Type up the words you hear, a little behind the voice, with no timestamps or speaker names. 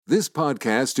This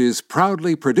podcast is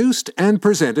proudly produced and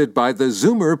presented by the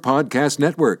Zoomer Podcast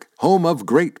Network, home of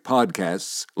great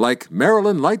podcasts like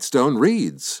Marilyn Lightstone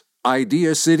Reads,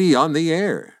 Idea City on the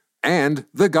Air, and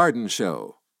The Garden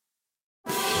Show.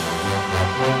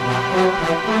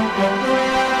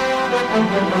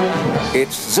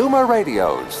 It's Zoomer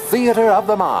Radio's Theater of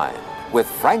the Mind with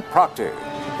Frank Proctor.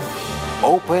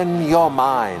 Open your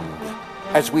mind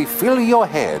as we fill your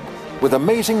head with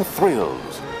amazing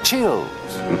thrills, chills,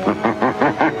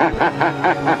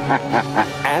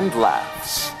 and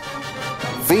laughs.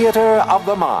 Theater of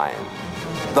the Mind.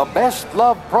 The best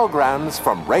love programs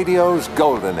from radio's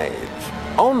golden age.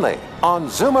 Only on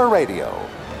Zoomer Radio.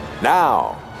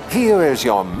 Now, here is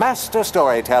your master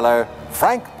storyteller,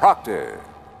 Frank Proctor.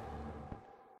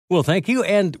 Well, thank you,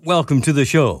 and welcome to the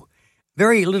show.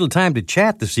 Very little time to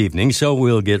chat this evening, so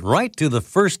we'll get right to the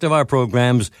first of our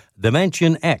programs,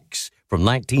 Dimension X, from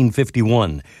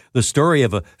 1951, the story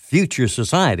of a future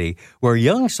society where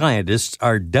young scientists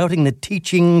are doubting the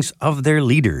teachings of their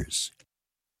leaders.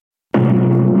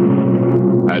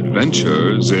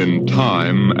 Adventures in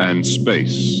time and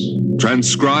space,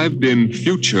 transcribed in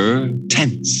future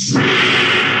tense. Dimension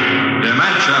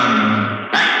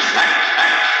X.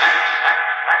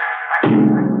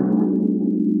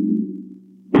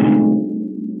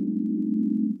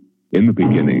 In the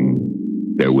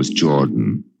beginning, there was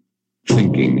Jordan,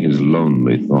 thinking his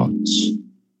lonely thoughts.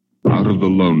 Out of the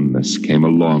loneness came a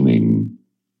longing.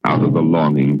 Out of the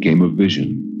longing came a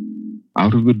vision.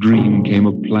 Out of the dream came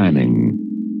a planning.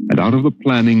 And out of the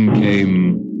planning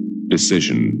came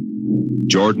decision.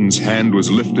 Jordan's hand was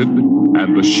lifted,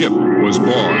 and the ship was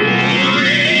born.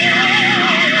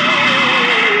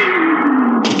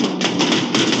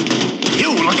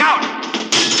 You, look out!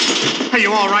 Are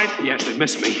you all right? Yes, it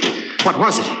missed me. What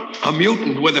was it? A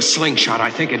mutant with a slingshot.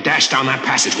 I think it dashed down that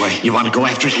passageway. You want to go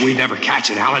after it? We'd never catch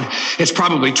it, Alan. It's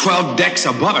probably 12 decks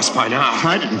above us by now.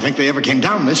 I didn't think they ever came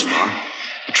down this far.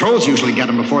 Patrols usually get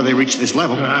them before they reach this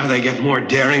level. They get more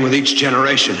daring with each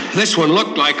generation. This one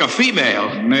looked like a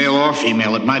female. Male or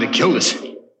female, it might have killed us.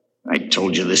 I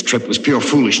told you this trip was pure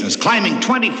foolishness. Climbing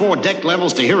 24 deck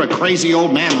levels to hear a crazy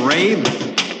old man rave.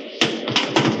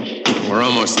 We're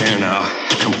almost there now.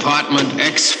 Compartment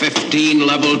X15,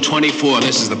 level 24.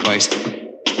 This is the place.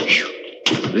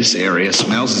 Whew. This area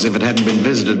smells as if it hadn't been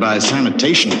visited by a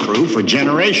sanitation crew for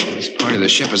generations. Part of the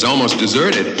ship is almost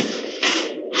deserted.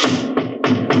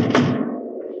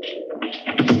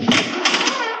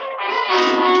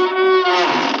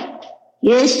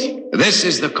 Yes? This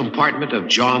is the compartment of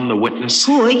John the Witness.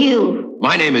 Who are you?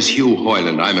 My name is Hugh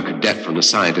Hoyland. I'm a cadet from the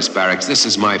scientist barracks. This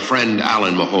is my friend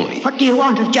Alan Mahoney. What do you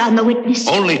want of John the Witness?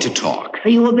 Only to talk. Are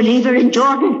you a believer in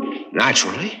Jordan?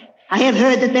 Naturally. I have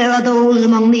heard that there are those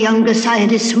among the younger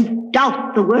scientists who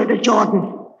doubt the word of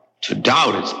Jordan. To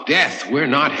doubt is death. We're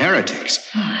not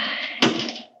heretics.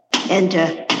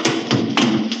 Enter.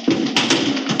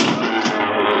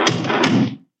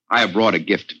 I have brought a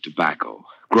gift of tobacco,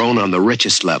 grown on the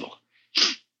richest level.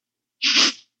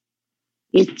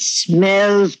 It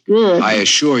smells good. I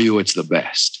assure you it's the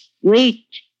best. Wait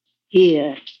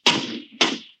here.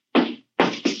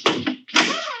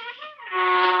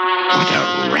 What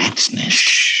a rat's nest.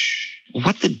 Shh.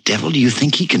 What the devil do you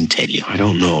think he can tell you? I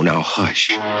don't know. Now hush.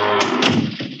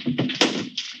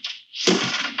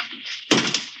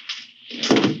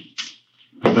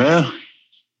 Well?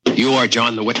 You are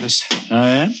John the Witness? I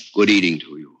am. Good eating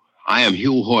to you. I am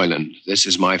Hugh Hoyland. This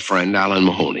is my friend Alan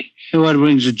Mahoney. What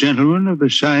brings a gentleman of the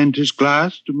scientist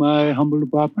class to my humble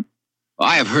apartment?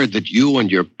 I have heard that you and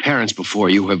your parents before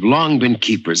you have long been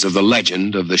keepers of the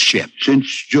legend of the ship.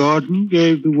 Since Jordan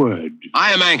gave the word.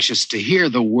 I am anxious to hear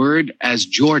the word as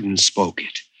Jordan spoke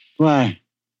it. Why?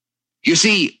 You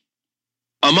see,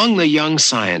 among the young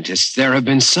scientists, there have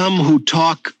been some who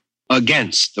talk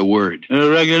against the word.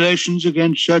 Regulations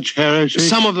against such heresy?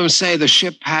 Some of them say the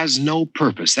ship has no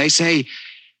purpose. They say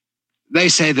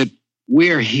that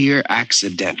we're here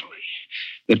accidentally.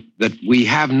 That we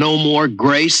have no more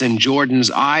grace in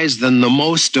Jordan's eyes than the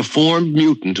most deformed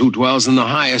mutant who dwells in the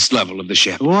highest level of the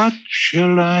ship. What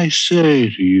shall I say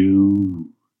to you?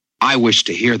 I wish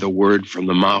to hear the word from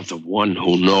the mouth of one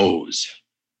who knows,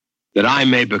 that I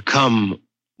may become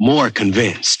more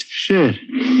convinced. Sit.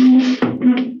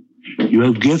 You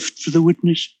have gift for the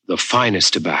witness? The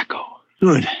finest tobacco.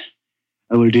 Good.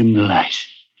 I will dim the light.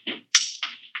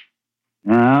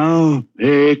 Now,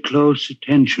 pay close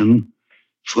attention,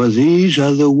 for these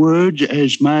are the words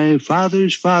as my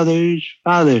father's father's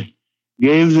father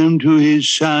gave them to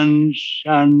his son's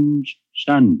son's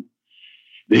son.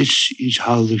 This is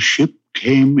how the ship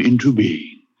came into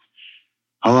being,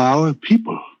 how our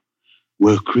people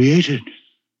were created.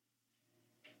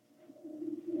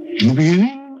 In the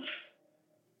beginning,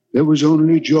 there was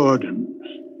only Jordan,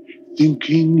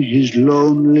 thinking his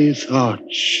lonely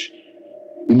thoughts.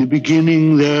 In the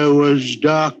beginning, there was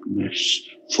darkness,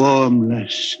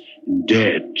 formless and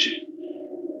dead.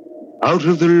 Out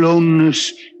of the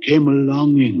loneliness came a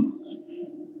longing.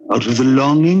 Out of the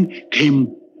longing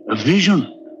came a vision.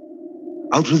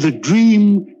 Out of the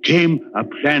dream came a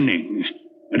planning.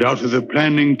 And out of the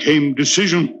planning came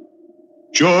decision.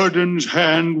 Jordan's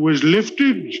hand was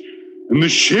lifted, and the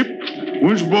ship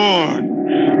was born.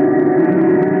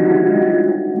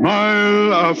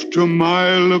 Mile after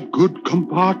mile of good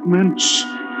compartments,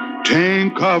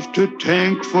 tank after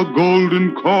tank for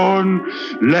golden corn,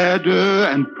 ladder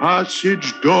and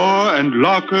passage, door and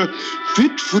locker,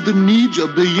 fit for the needs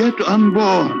of the yet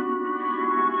unborn.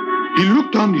 He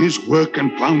looked on his work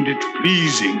and found it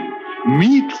pleasing,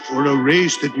 meet for a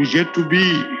race that was yet to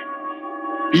be.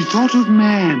 He thought of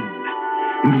man,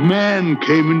 and man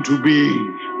came into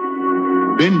being.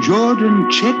 Then Jordan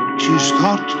checked his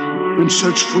thought and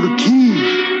searched for a key.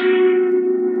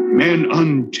 Man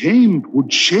untamed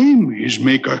would shame his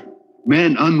maker.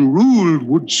 Man unruled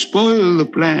would spoil the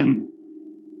plan.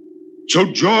 So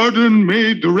Jordan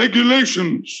made the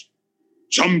regulations,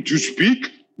 some to speak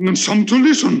and some to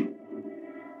listen.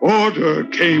 Order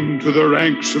came to the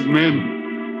ranks of men.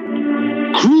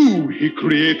 Crew he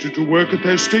created to work at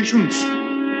their stations.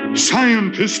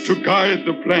 Scientists to guide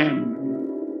the plan.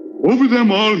 Over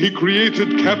them all he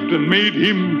created captain, made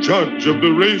him judge of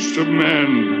the race of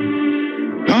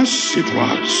man. Thus it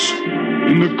was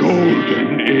in the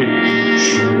golden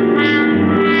age.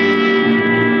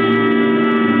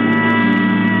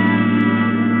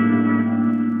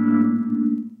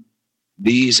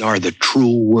 These are the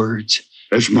true words?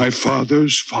 As my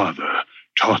father's father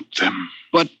taught them.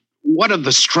 But what of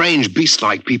the strange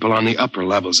beast-like people on the upper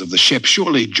levels of the ship?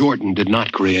 Surely Jordan did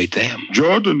not create them.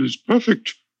 Jordan is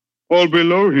perfect. All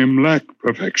below him lack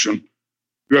perfection.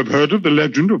 You have heard of the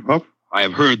legend of Huff? I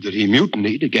have heard that he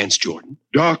mutinied against Jordan.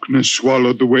 Darkness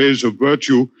swallowed the ways of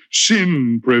virtue.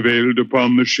 Sin prevailed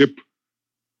upon the ship.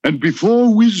 And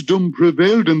before wisdom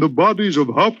prevailed and the bodies of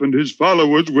Huff and his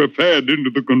followers were fed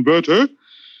into the converter,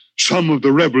 some of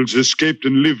the rebels escaped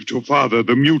and lived to father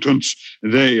the mutants.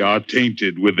 They are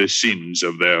tainted with the sins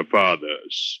of their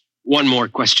fathers. One more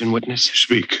question, witness.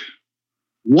 Speak.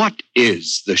 What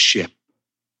is the ship?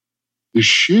 The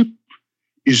ship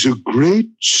is a great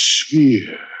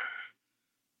sphere,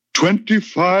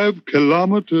 25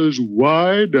 kilometers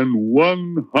wide and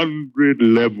 100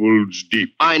 levels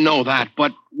deep. I know that,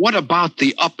 but what about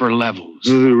the upper levels?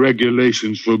 The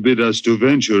regulations forbid us to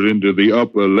venture into the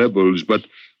upper levels, but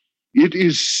it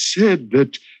is said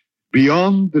that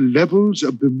beyond the levels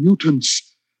of the mutants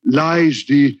lies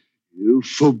the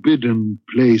forbidden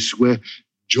place where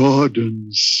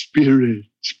Jordan's spirit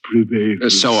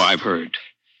prevails. So I've heard.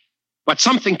 But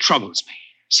something troubles me.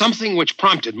 Something which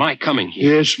prompted my coming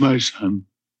here. Yes, my son.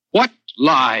 What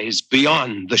lies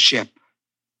beyond the ship?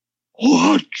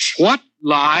 What? What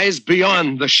lies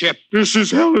beyond the ship? This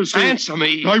is heresy. Answer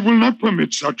me. I will not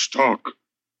permit such talk.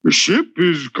 The ship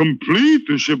is complete.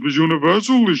 The ship is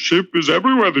universal. The ship is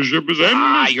everywhere. The ship is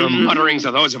endless. Your mutterings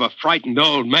are those of a frightened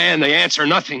old man. They answer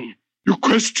nothing. You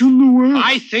question the word?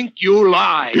 I think you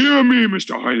lie. Hear me,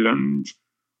 Mr. Highland.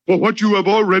 For what you have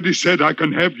already said, I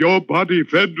can have your body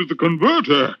fed to the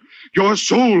converter, your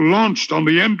soul launched on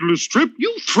the endless trip.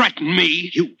 You threaten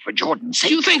me. You, for Jordan's sake.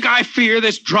 You think I fear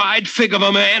this dried fig of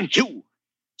a man? You.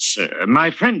 Sir,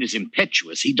 my friend is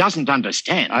impetuous. He doesn't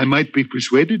understand. I might be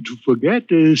persuaded to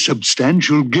forget a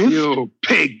substantial gift. You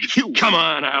pig. You. Come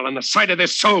on, Alan. The sight of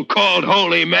this so-called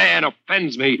holy man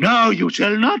offends me. No, you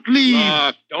shall not leave.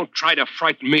 Look, don't try to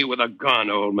frighten me with a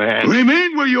gun, old man.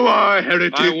 Remain where you are,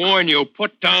 heretic. I warn you,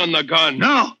 put down the gun.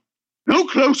 No. No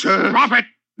closer. Drop it.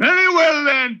 Very well,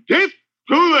 then. Death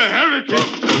to the heretic.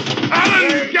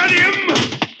 Alan, get him!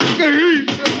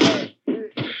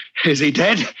 Is he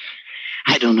dead?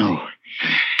 I don't know.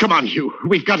 Come on, Hugh.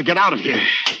 We've got to get out of here.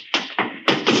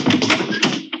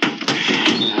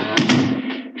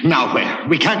 Now where?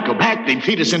 We can't go back. They'd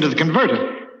feed us into the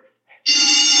converter.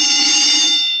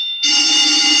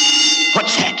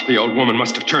 What's that? The old woman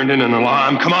must have turned in an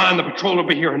alarm. Come on, the patrol will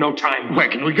be here in no time. Where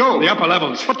can we go? The upper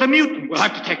levels. But the mutants. We'll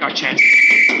have to take our chance.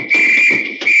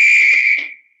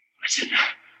 Listen,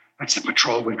 that's the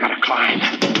patrol we've got to climb.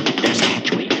 There's a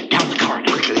hatchway. Down the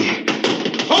corridor. Quickly.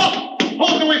 Halt!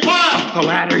 Halt, do we fire? Up the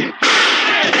ladder.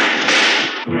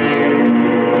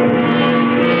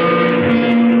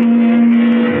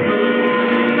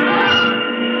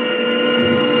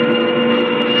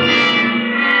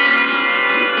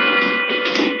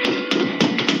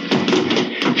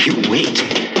 You wait.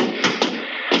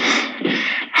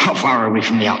 far are we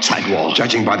from the outside wall?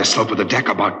 Judging by the slope of the deck,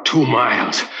 about 2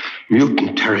 miles.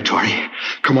 Mutant territory.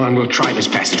 Come on, we'll try this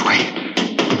passageway.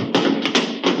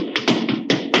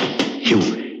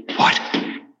 Hugh, what?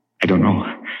 I don't know.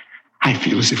 I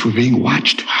feel as if we're being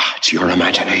watched. It's your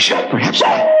imagination. Perhaps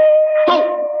not.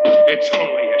 Oh! It's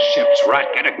only a ship's rat.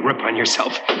 Get a grip on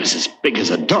yourself. It's as big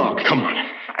as a dog. Come on.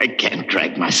 I can't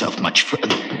drag myself much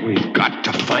further. We've got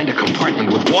to find a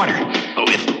compartment with water. Oh,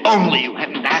 if only you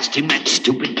hadn't asked him that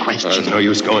stupid question. There's no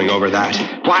use going over that.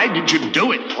 Why did you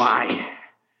do it? Why?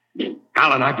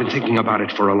 Alan, I've been thinking about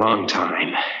it for a long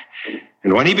time.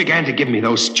 And when he began to give me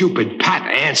those stupid pat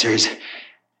answers,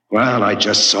 well, I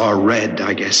just saw red,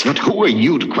 I guess. But who are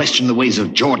you to question the ways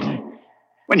of Jordan?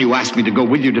 When you asked me to go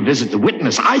with you to visit the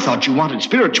witness, I thought you wanted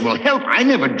spiritual help. I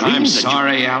never dreamed I'm that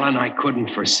sorry, Alan. I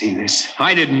couldn't foresee this.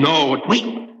 I didn't know what... Wait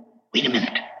a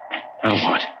minute. Now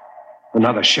what?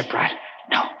 Another shipwreck?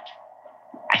 No.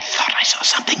 I thought I saw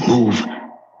something move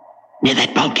near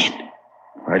that bulkhead.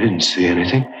 I didn't see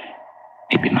anything.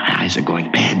 Maybe my eyes are going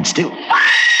bad still.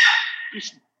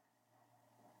 Listen.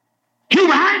 You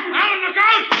behind? Alan, look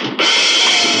out!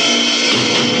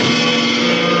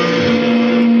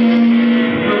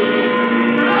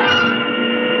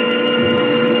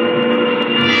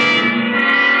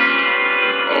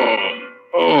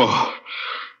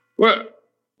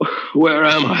 Where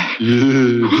am I?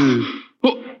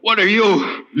 What are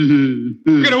you?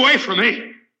 Get away from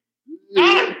me!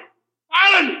 Alan!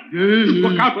 Alan!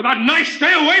 Look out with that knife!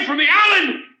 Stay away from me!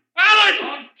 Alan! Alan!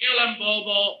 Don't kill him,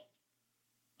 Bobo.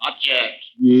 Not yet.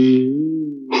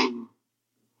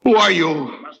 Who are you?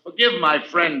 You must forgive my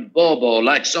friend Bobo.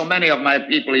 Like so many of my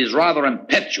people, he's rather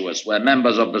impetuous where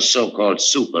members of the so-called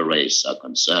super race are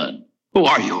concerned. Who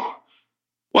are you?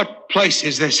 What place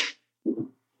is this?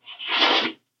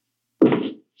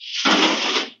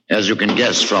 As you can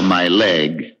guess from my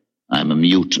leg, I'm a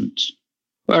mutant.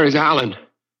 Where is Alan?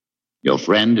 Your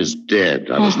friend is dead.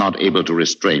 I was not able to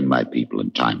restrain my people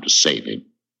in time to save him.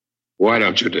 Why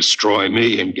don't you destroy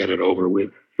me and get it over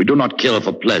with? We do not kill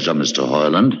for pleasure, Mr.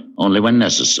 Hoyland, only when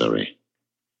necessary.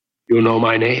 You know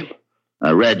my name?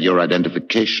 I read your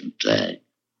identification tag.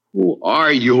 Who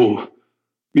are you?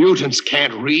 Mutants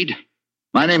can't read.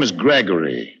 My name is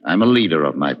Gregory. I'm a leader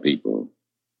of my people.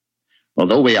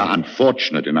 Although we are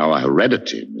unfortunate in our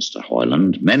heredity, Mr.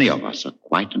 Hoyland, many of us are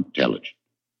quite intelligent.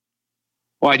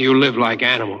 Why do you live like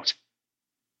animals?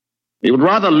 We would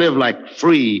rather live like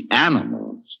free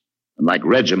animals than like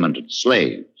regimented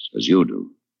slaves, as you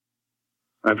do.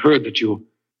 I've heard that you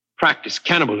practice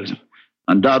cannibalism.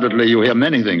 Undoubtedly, you hear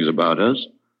many things about us.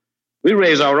 We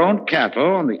raise our own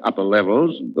cattle on the upper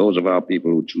levels, and those of our people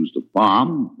who choose to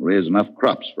farm raise enough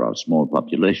crops for our small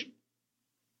population.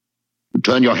 You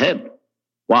turn your head.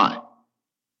 Why?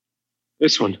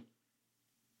 This one.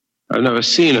 I've never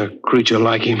seen a creature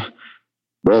like him.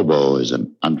 Bobo is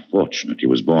an unfortunate. He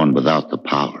was born without the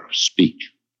power of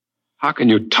speech. How can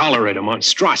you tolerate a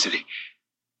monstrosity?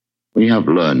 We have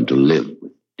learned to live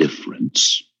with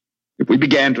difference. If we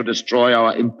began to destroy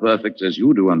our imperfects as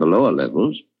you do on the lower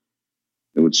levels,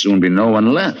 there would soon be no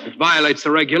one left. It violates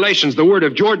the regulations. The word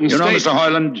of Jordan You know, states... Mr.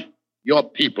 Hoyland, your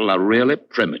people are really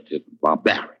primitive and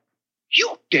barbaric.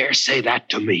 You dare say that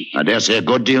to me? I dare say a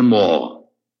good deal more.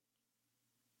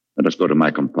 Let us go to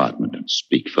my compartment and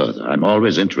speak further. I'm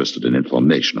always interested in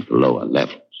information of the lower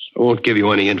levels. I won't give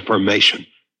you any information.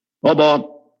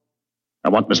 Bobo, I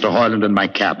want Mr. Hoyland in my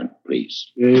cabin,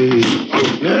 please.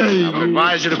 I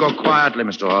advise you to go quietly,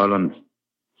 Mr. Hoyland.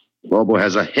 Bobo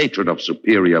has a hatred of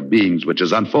superior beings, which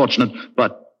is unfortunate,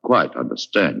 but quite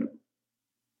understandable.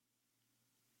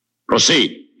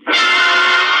 Proceed.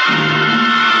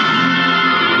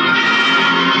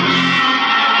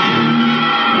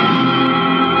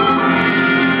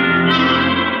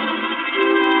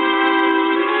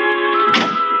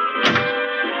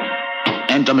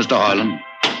 Enter, Mr. Hoyland.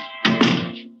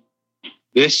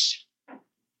 This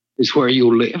is where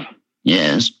you live?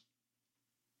 Yes.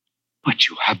 But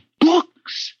you have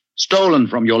books. Stolen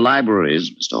from your libraries,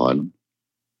 Mr. Hoyland.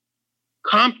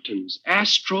 Compton's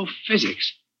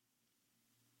Astrophysics.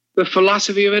 The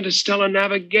Philosophy of Interstellar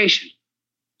Navigation.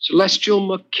 Celestial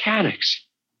Mechanics.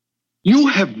 You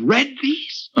have read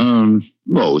these?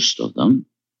 Most of them.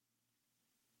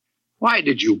 Why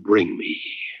did you bring me?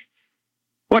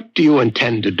 What do you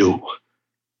intend to do?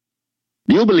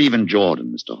 Do you believe in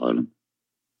Jordan, Mr. Hoyland?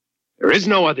 There is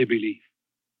no other belief.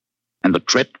 And the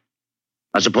trip?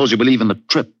 I suppose you believe in the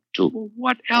trip, too. Well,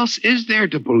 what else is there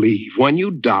to believe? When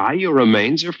you die, your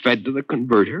remains are fed to the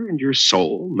converter, and your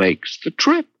soul makes the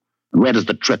trip. And where does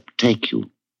the trip take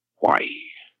you? Why,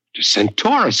 to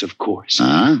Centaurus, of course.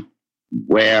 Huh?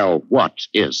 Well, what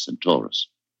is Centaurus?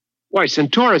 Why,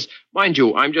 Centaurus, mind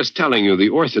you, I'm just telling you the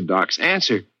orthodox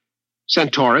answer.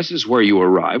 Centaurus is where you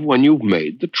arrive when you've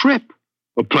made the trip.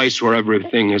 A place where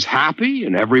everything is happy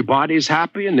and everybody's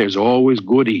happy and there's always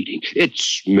good eating.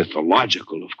 It's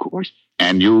mythological, of course.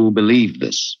 And you believe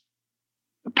this?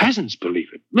 The peasants believe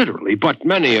it, literally, but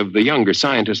many of the younger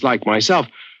scientists like myself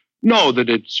know that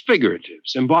it's figurative,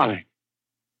 symbolic.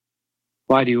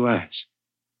 Why do you ask?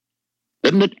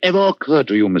 Didn't it ever occur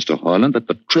to you, Mr. Hoyland, that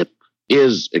the trip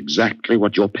is exactly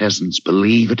what your peasants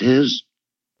believe it is?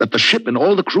 That the ship and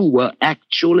all the crew were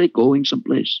actually going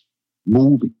someplace,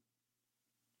 moving?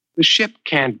 The ship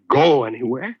can't go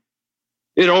anywhere.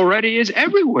 It already is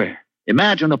everywhere.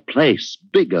 Imagine a place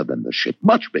bigger than the ship,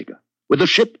 much bigger, with the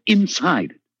ship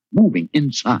inside it, moving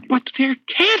inside. But there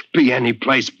can't be any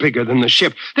place bigger than the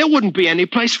ship. There wouldn't be any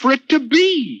place for it to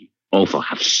be. Oh, for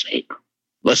heaven's sake.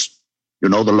 Listen, you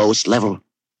know the lowest level?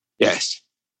 Yes.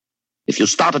 If you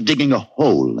started digging a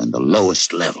hole in the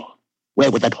lowest level,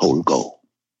 where would that hole go?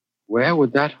 Where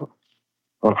would that...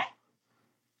 Oh,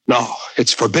 no,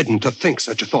 it's forbidden to think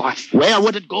such a thought. Where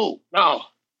would it go? No,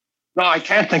 I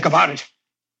can't think about it.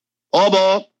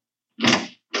 Bobo!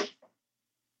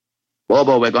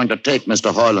 Bobo, we're going to take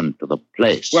Mr. Hoyland to the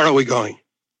place. Where are we going?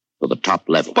 To the top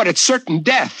level. But it's certain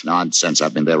death. Nonsense,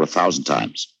 I've been there 1,000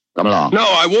 times. Come along. No,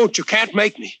 I won't. You can't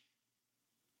make me.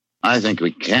 I think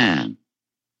we can.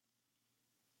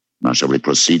 Now, shall we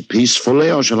proceed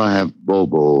peacefully, or shall I have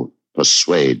Bobo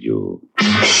persuade you?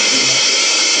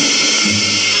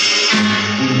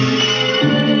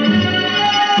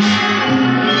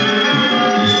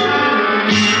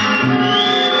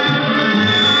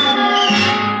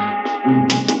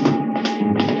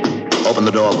 Open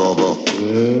the door, Bobo.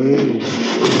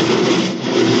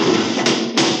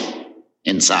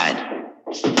 Inside.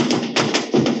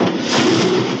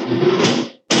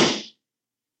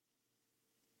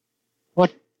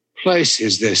 What place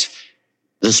is this?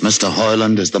 This, Mr.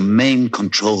 Hoyland, is the main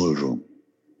control room.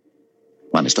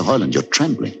 Why, Mr. Hoyland, you're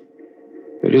trembling.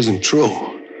 It isn't true.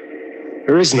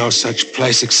 There is no such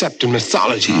place except in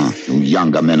mythology. You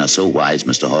younger men are so wise,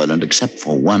 Mr. Hoyland, except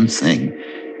for one thing.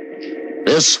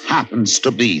 This happens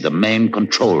to be the main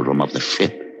control room of the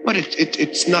ship. But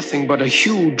it's nothing but a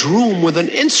huge room with an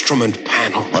instrument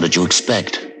panel. What did you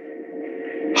expect?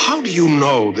 How do you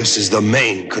know this is the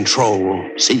main control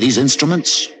room? See these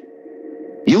instruments?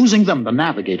 Using them, the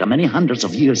navigator many hundreds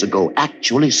of years ago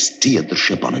actually steered the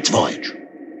ship on its voyage.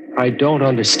 I don't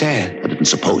understand. I didn't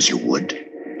suppose you would.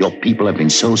 Your people have been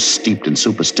so steeped in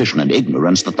superstition and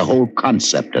ignorance that the whole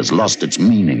concept has lost its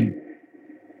meaning.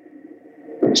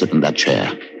 Sit in that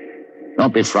chair.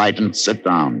 Don't be frightened. Sit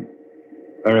down.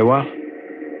 Very well.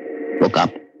 Look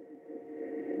up.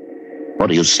 What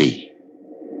do you see?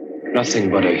 Nothing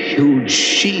but a huge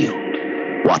shield.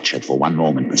 Watch it for one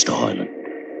moment, Mr. Hoyland.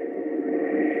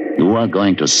 You are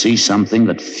going to see something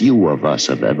that few of us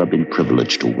have ever been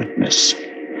privileged to witness.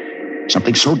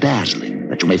 Something so dazzling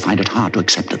that you may find it hard to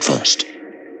accept at first.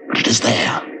 But it is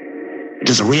there. It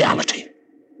is a reality.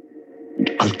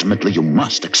 And ultimately, you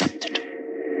must accept it.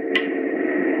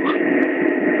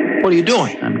 What are you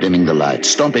doing? I'm dimming the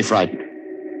lights. Don't be frightened.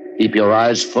 Keep your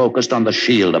eyes focused on the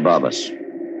shield above us.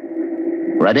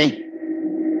 Ready?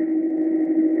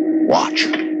 Watch.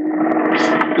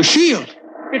 The shield!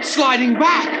 It's sliding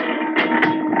back!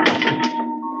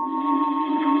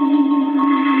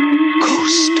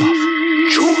 Ghost of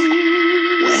Jordan.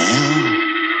 Well?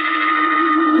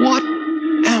 What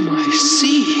am I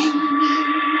seeing?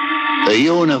 The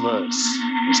universe,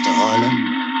 Mr. Hoyland.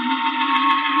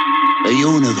 The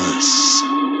universe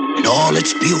in all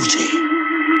its beauty.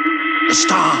 The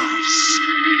stars,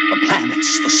 the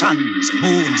planets, the suns and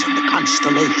moons and the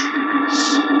constellations.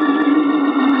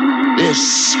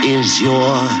 This is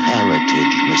your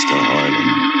heritage, Mr.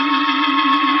 Hoyland.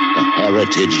 The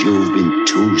heritage you've been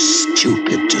too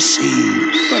stupid to see.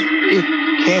 But it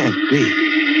can't be.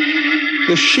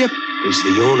 The ship is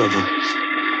the universe.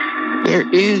 There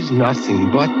is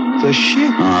nothing but the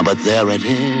ship. But there it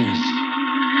is.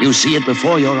 You see it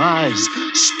before your eyes,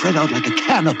 spread out like a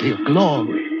canopy of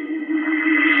glory.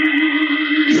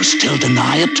 You still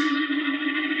deny it?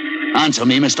 Answer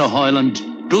me, Mr. Hoyland.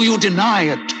 Do you deny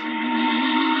it?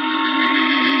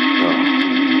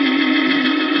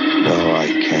 No, I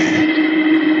can't.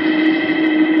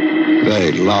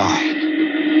 They lied.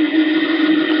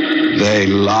 They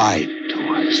lied to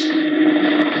us.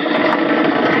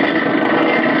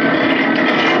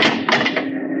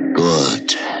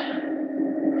 Good.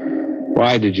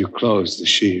 Why did you close the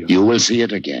shield? You will see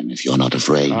it again if you're not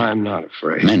afraid. I'm not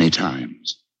afraid. Many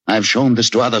times. I've shown this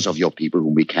to others of your people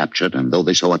whom we captured, and though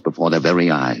they saw it before their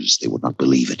very eyes, they would not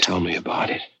believe it. Tell me about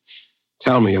it.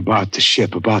 Tell me about the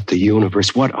ship, about the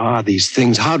universe. What are these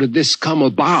things? How did this come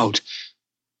about?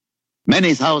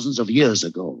 Many thousands of years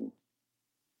ago,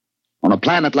 on a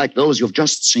planet like those you've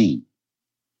just seen,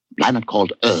 a planet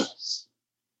called Earth,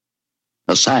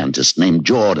 a scientist named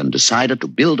Jordan decided to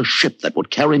build a ship that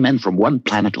would carry men from one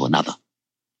planet to another.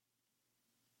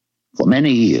 For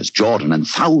many years, Jordan and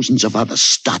thousands of others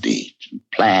studied and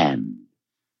planned.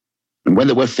 And when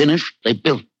they were finished, they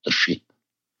built the ship.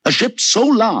 A ship so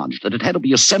large that it had to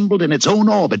be assembled in its own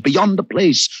orbit beyond the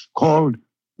place called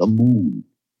the moon.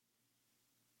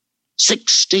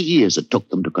 60 years it took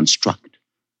them to construct.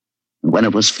 And when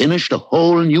it was finished, a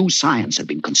whole new science had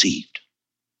been conceived.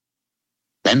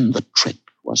 Then the trip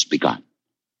was begun.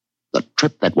 The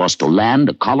trip that was to land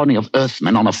a colony of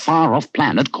Earthmen on a far-off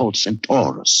planet called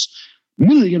Centaurus,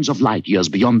 millions of light years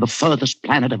beyond the furthest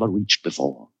planet ever reached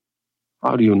before.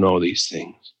 How do you know these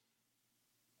things?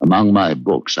 Among my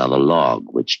books are the log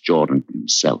which Jordan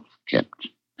himself kept,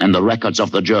 and the records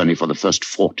of the journey for the first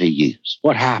 40 years.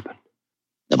 What happened?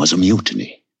 There was a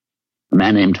mutiny. A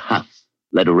man named Huff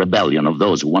led a rebellion of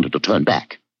those who wanted to turn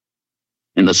back.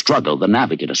 In the struggle, the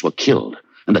navigators were killed,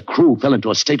 and the crew fell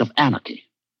into a state of anarchy.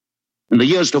 In the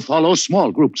years to follow,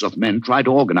 small groups of men tried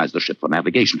to organize the ship for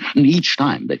navigation, and each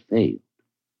time they failed.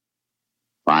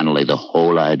 Finally, the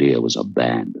whole idea was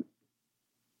abandoned.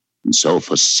 And so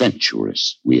for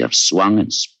centuries, we have swung in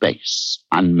space,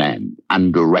 unmanned,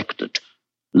 undirected,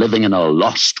 living in a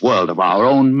lost world of our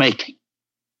own making,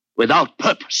 without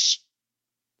purpose,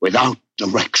 without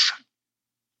direction.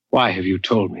 Why have you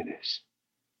told me this?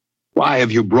 Why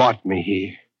have you brought me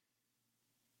here?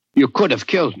 You could have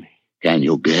killed me. Can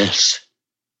you guess?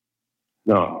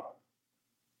 No.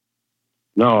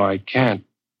 No, I can't.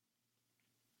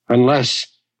 Unless...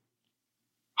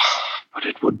 But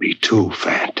it would be too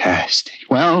fantastic.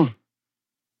 Well,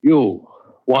 you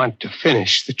want to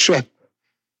finish the trip.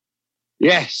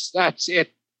 Yes, that's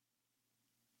it.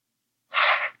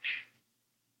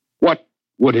 What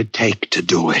would it take to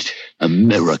do it? A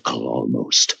miracle,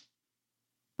 almost.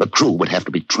 The crew would have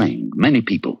to be trained. Many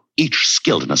people, each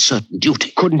skilled in a certain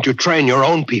duty. Couldn't you train your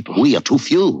own people? We are too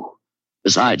few.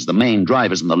 Besides, the main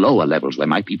drivers in the lower levels where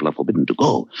my people are forbidden to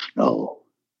go. No.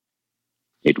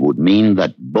 It would mean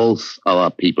that both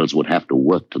our peoples would have to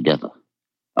work together.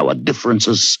 Our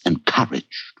differences encouraged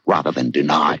rather than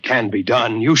denied. It can be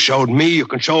done. You showed me. You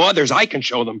can show others. I can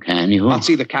show them. Can you? I'll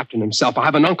see the captain himself. I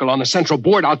have an uncle on the central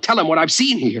board. I'll tell him what I've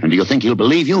seen here. And do you think he'll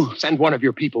believe you? Send one of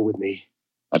your people with me.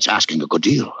 That's asking a good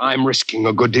deal. I'm risking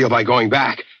a good deal by going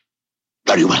back.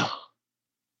 Very well.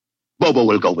 Bobo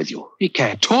will go with you. He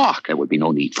can't talk. There will be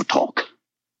no need for talk.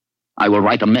 I will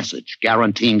write a message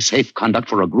guaranteeing safe conduct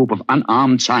for a group of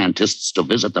unarmed scientists to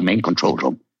visit the main control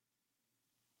room.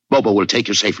 Bobo will take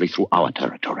you safely through our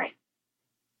territory.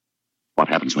 What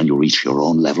happens when you reach your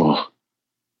own level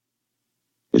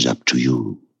is up to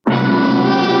you.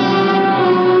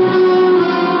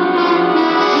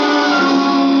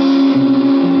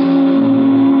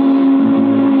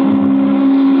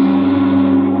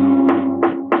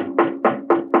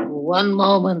 One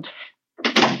moment.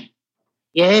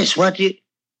 Yes, what do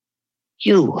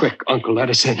you... Quick, Uncle, let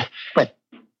us in. But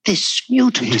this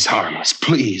mutant... He's harmless,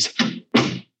 please.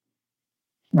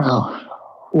 No.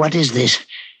 What is this?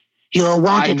 You're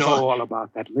wanted I know all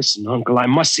about that. Listen, Uncle, I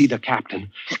must see the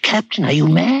captain. The captain? Are you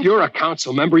mad? You're a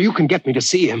council member. You can get me to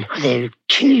see him. They'll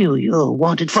kill you. You're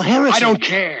wanted for heresy. I don't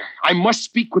care. I must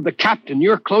speak with the captain.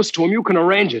 You're close to him. You can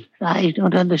arrange it. I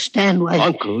don't understand why...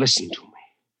 Uncle, listen to me.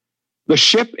 The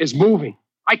ship is moving.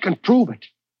 I can prove it.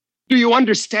 Do you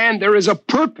understand there is a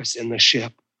purpose in the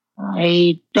ship?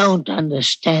 I don't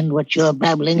understand what you're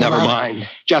babbling Never about. mind.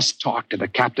 Just talk to the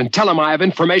captain. Tell him I have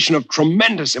information of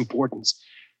tremendous importance.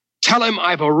 Tell him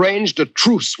I've arranged a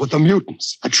truce with the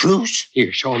mutants. A truce?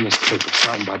 Here, show him this paper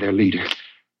signed by their leader.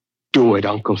 Do it,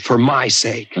 Uncle, for my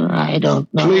sake. I don't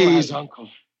know. Please, Uncle.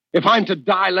 If I'm to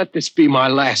die, let this be my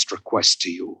last request to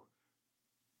you.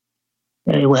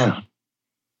 Very well.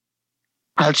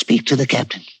 I'll speak to the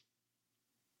captain.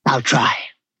 I'll try.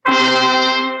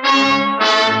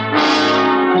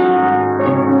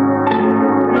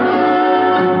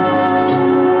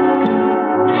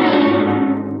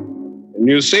 And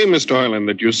you say, Mr. Hoyland,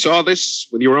 that you saw this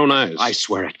with your own eyes? I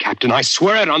swear it, Captain. I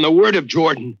swear it on the word of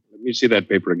Jordan. Let me see that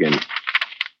paper again.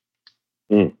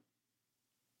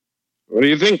 What do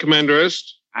you think, Commander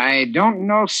Erst? I don't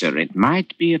know, sir. It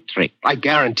might be a trick. I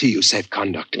guarantee you safe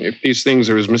conduct. If these things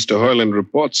are as Mr. Hoyland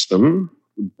reports them,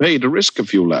 it would pay to risk a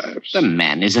few lives. The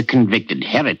man is a convicted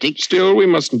heretic. Still, we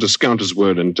mustn't discount his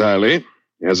word entirely.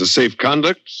 He has a safe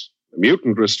conduct. The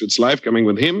mutant risked its life coming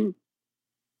with him.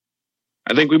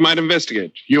 I think we might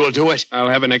investigate. You will do it? I'll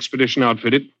have an expedition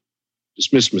outfitted.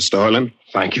 Dismissed, Mr. Hoyland.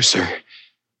 Thank you, sir.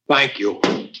 Thank you.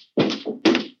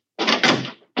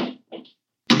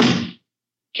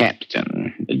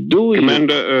 Captain, do you...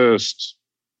 Commander Erst.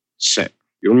 Sir.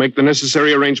 You'll make the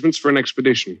necessary arrangements for an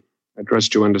expedition. I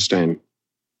trust you understand.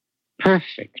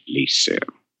 Perfectly, sir.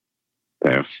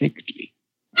 Perfectly.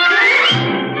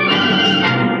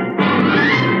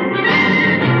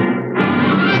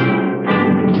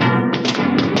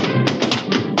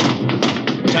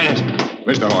 Lieutenant.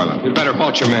 Mr. Hoyland. You'd better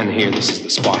halt your men here. This is the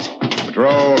spot.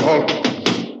 Patrol, halt.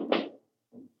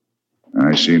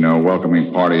 I see no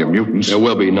welcoming party of mutants. There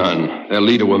will be none. Their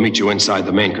leader will meet you inside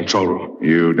the main control room.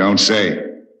 You don't say.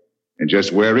 And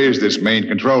just where is this main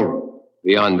control room?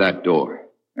 Beyond that door.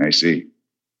 I see.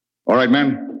 All right,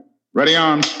 men. Ready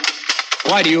arms.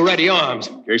 Why do you ready arms?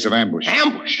 In case of ambush.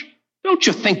 Ambush? Don't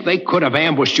you think they could have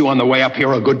ambushed you on the way up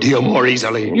here a good deal more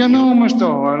easily? You know, Mr.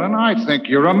 Hoyland, I think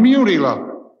you're a mutie lover.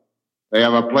 They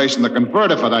have a place in the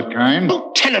converter for that kind.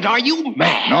 Lieutenant, are you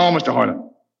mad? No, Mr. Hoyland.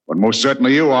 But most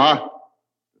certainly you are.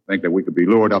 To think that we could be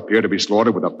lured up here to be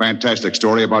slaughtered with a fantastic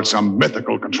story about some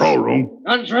mythical control room.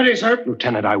 Guns ready, sir.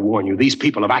 Lieutenant, I warn you, these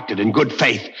people have acted in good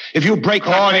faith. If you break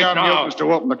that faith now... mutants to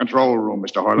open the control room,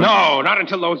 Mr. Hoyland. No, not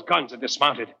until those guns are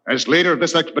dismounted. As leader of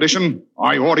this expedition,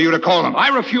 I order you to call them. I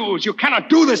refuse. You cannot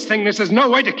do this thing. This is no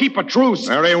way to keep a truce.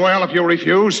 Very well, if you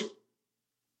refuse.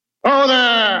 Oh,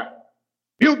 there!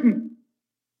 Mutant!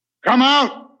 Come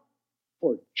out!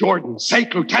 For Jordan's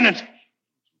sake, Lieutenant.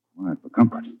 Quiet for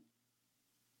comfort.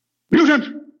 Mutant!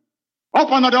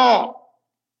 Open the door!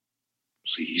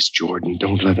 Please, Jordan,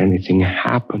 don't let anything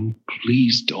happen.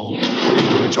 Please don't.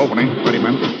 It's opening. Ready,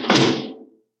 men?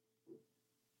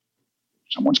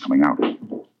 Someone's coming out.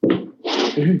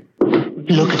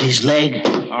 Look at his leg.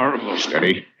 Horrible.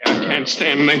 Steady. I can't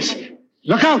stand this.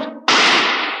 Look out!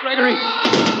 Gregory!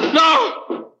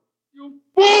 No! You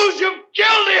fools! You've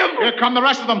killed him! Here come the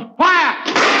rest of them. Fire!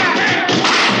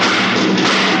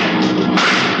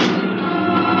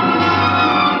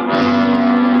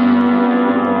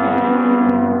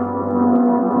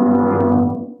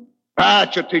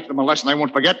 That should teach them a lesson they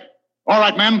won't forget. All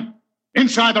right, men.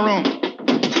 Inside the room.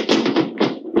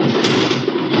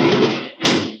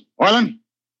 Hoyland,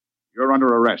 you're under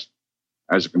arrest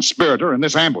as a conspirator in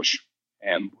this ambush.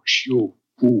 Ambush, you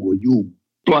fool, you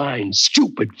blind,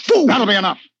 stupid fool. That'll be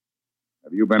enough.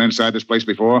 Have you been inside this place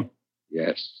before?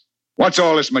 Yes. What's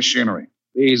all this machinery?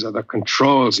 These are the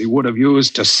controls he would have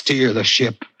used to steer the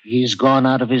ship. He's gone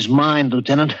out of his mind,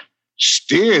 Lieutenant.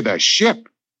 Steer the ship?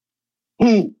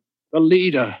 Who? The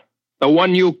leader. The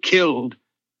one you killed.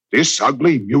 This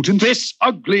ugly mutant? This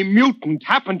ugly mutant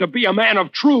happened to be a man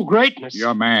of true greatness.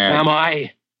 You're mad. Am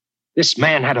I? This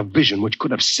man had a vision which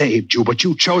could have saved you, but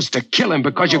you chose to kill him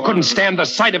because you couldn't stand the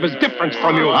sight of his difference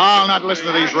from you. I'll not listen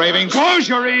to these ravings. Close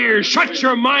your ears. Shut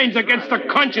your minds against the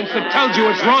conscience that tells you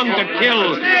it's wrong to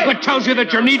kill, that tells you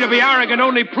that your need to be arrogant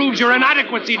only proves your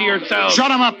inadequacy to yourself.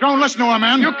 Shut him up. Don't listen to him,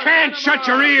 man. You can't shut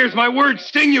your ears. My words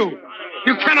sting you.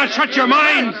 You cannot shut your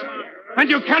minds. And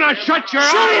you cannot shut your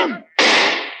eyes.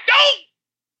 Don't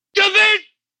do this!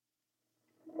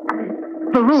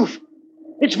 The roof.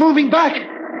 It's moving back.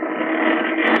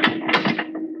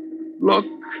 Look.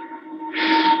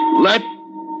 Let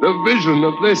the vision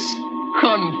of this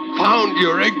confound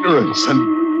your ignorance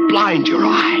and blind your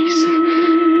eyes.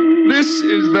 This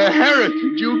is the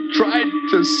heritage you tried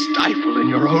to stifle in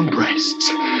your own breasts.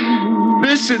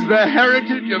 This is the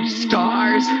heritage of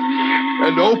stars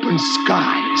and open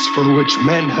skies for which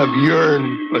men have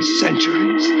yearned for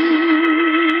centuries.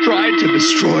 Try to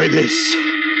destroy this,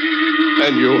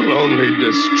 and you will only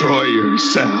destroy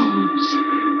yourselves.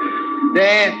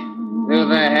 Death to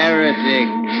the heretic.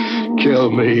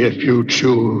 Kill me if you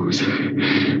choose.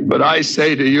 But I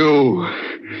say to you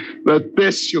that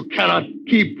this you cannot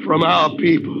keep from our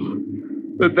people,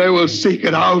 that they will seek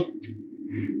it out,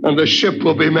 and the ship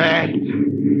will be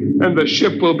manned, and the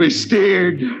ship will be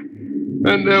steered,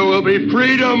 and there will be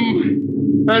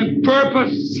freedom and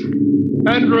purpose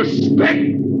and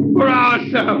respect for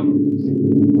ourselves.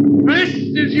 This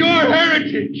is your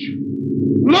heritage.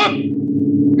 Look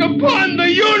upon the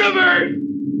universe.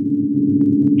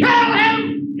 Kill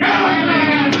him! Kill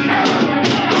him! Kill him!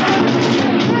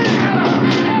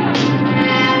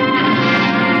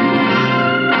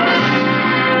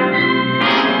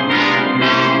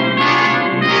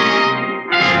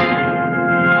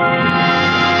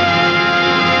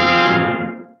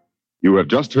 You have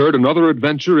just heard another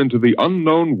adventure into the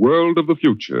unknown world of the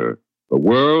future. The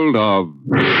world of...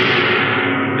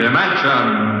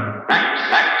 Dimension X.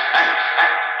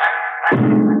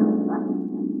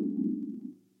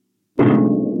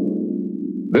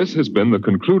 This has been the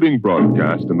concluding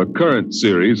broadcast in the current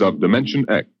series of Dimension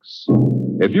X.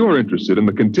 If you are interested in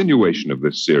the continuation of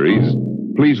this series,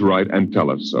 please write and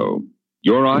tell us so.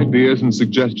 Your ideas and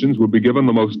suggestions will be given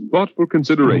the most thoughtful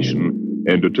consideration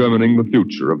in determining the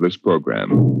future of this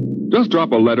program. Just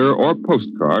drop a letter or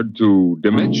postcard to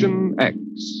Dimension X,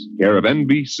 care of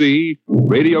NBC,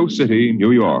 Radio City,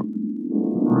 New York.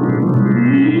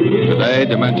 Today,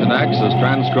 Dimension X is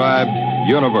transcribed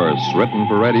Universe, written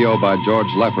for radio by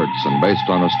George Lefferts and based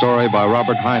on a story by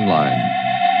Robert Heinlein.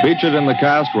 Featured in the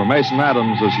cast were Mason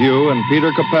Adams as Hugh and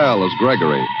Peter Capell as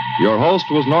Gregory. Your host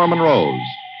was Norman Rose.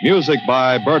 Music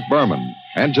by Bert Berman.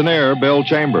 Engineer Bill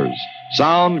Chambers.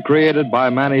 Sound created by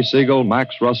Manny Siegel,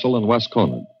 Max Russell, and Wes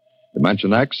Conant.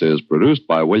 Dimension X is produced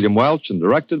by William Welch and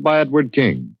directed by Edward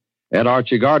King. Ed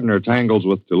Archie Gardner tangles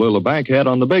with Tallulah Bankhead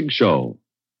on The Big Show.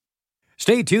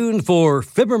 Stay tuned for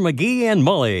Fibber McGee and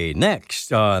Molly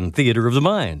next on Theater of the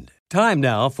Mind. Time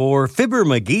now for Fibber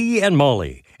McGee and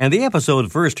Molly. And the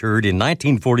episode first heard in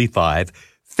 1945,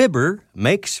 Fibber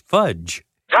Makes Fudge.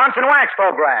 Johnson Wax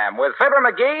Program with Fibber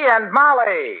McGee and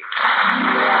Molly.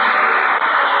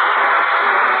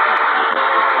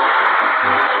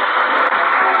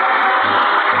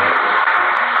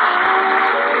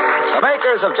 The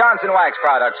makers of Johnson Wax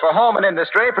products for home and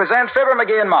industry present Fibber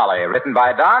McGee and Molly, written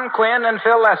by Don Quinn and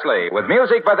Phil Leslie, with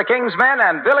music by the King's Men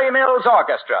and Billy Mills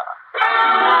Orchestra.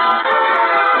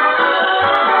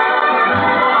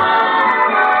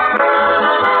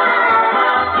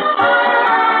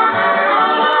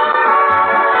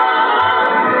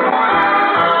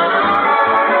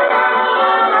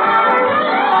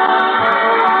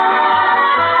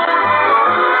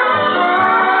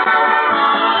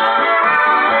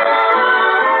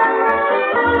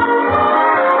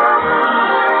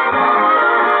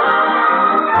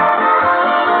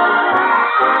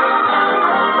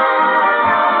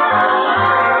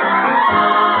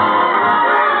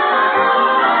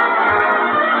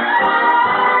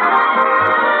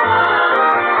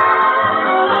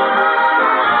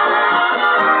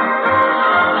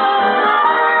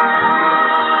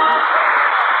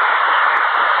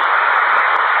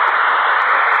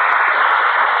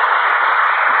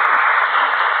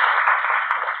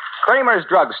 Kramer's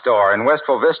Drugstore in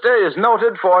Westful Vista is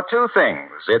noted for two things: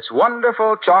 its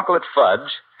wonderful chocolate fudge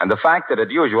and the fact that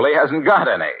it usually hasn't got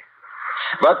any.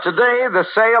 But today the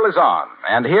sale is on,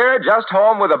 and here, just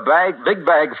home with a big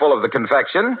bag full of the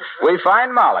confection, we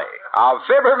find Molly of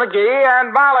Fibber McGee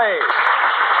and Molly.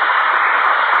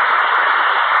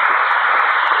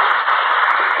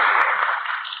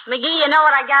 McGee, you know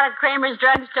what I got at Kramer's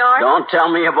Drugstore? Don't tell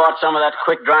me you bought some of that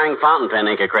quick-drying fountain pen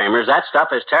ink at Kramer's. That stuff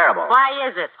is terrible. Why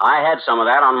is it? I had some of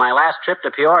that on my last trip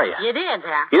to Peoria. You did,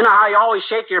 huh? You know how you always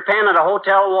shake your pen at a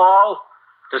hotel wall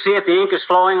to see if the ink is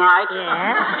flowing right?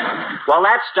 Yeah. Well,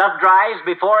 that stuff dries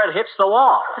before it hits the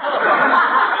wall.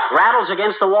 Rattles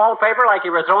against the wallpaper like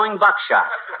you were throwing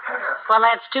buckshot. Well,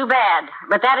 that's too bad.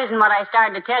 But that isn't what I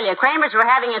started to tell you. Kramer's were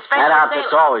having a special That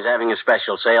outfit's always having a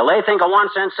special sale. They think a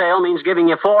 1-cent sale means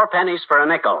giving you 4 pennies for a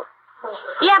nickel.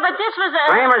 Yeah, but this was a...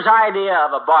 Kramer's idea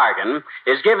of a bargain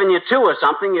is giving you 2 of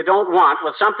something you don't want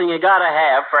with something you gotta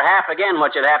have for half again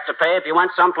what you'd have to pay if you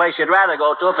went someplace you'd rather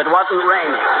go to if it wasn't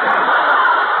raining.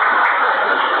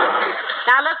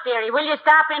 Now, look, dearie, will you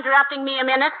stop interrupting me a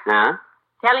minute? Huh?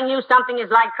 Telling you something is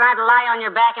like trying to lie on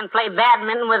your back and play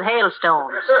badminton with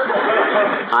hailstones.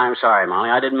 I'm sorry,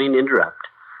 Molly. I didn't mean to interrupt.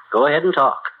 Go ahead and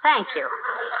talk. Thank you.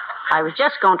 I was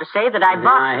just going to say that I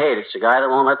bought... I hate it. It's the guy that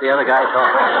won't let the other guy talk.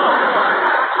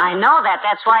 I know that.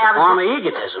 That's why I was... Form of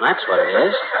egotism. That's what it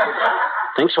is.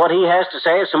 Thinks what he has to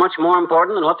say is so much more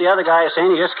important than what the other guy is saying.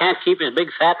 He just can't keep his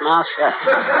big fat mouth shut.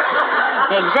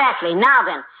 Exactly. Now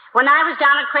then, when I was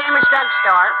down at Kramer's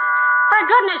Drugstore... For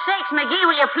goodness sakes, McGee,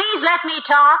 will you please let me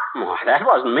talk? Why, that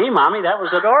wasn't me, Mommy. That was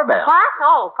the doorbell. What?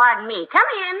 Oh, pardon me. Come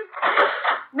in.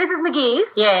 Mrs. McGee?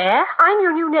 Yeah? I'm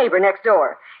your new neighbor next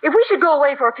door. If we should go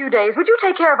away for a few days, would you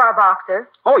take care of our boxer?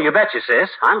 Oh, you betcha, sis.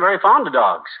 I'm very fond of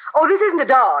dogs. Oh, this isn't a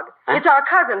dog. Huh? It's our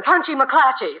cousin, Punchy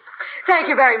McClatchy. Thank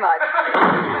you very much.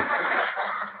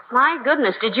 My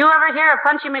goodness, did you ever hear of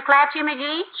Punchy McClatchy,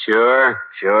 McGee?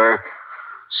 Sure.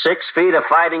 6 feet of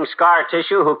fighting scar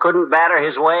tissue who couldn't batter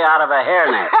his way out of a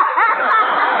hairnet.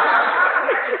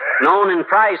 Known in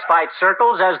prize fight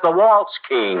circles as the Waltz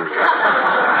King.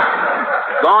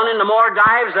 Gone into more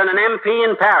dives than an MP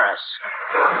in Paris.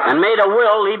 And made a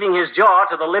will leaving his jaw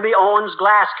to the Libby Owens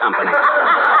Glass Company.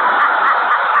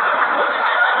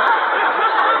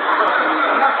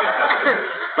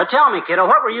 But tell me, kiddo,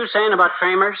 what were you saying about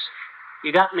Kramer's?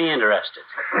 You got me interested.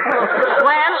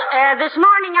 Well, this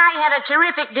morning I had a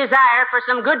terrific desire for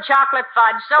some good chocolate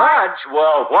fudge, so Fudge?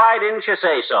 Well, why didn't you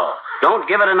say so? Don't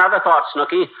give it another thought,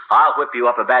 Snooky. I'll whip you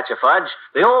up a batch of fudge,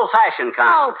 the old-fashioned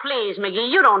kind. Oh, please, McGee,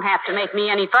 you don't have to make me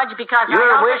any fudge because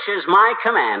Your wish is my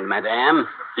command, madame.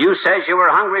 You says you were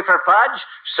hungry for fudge,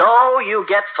 so you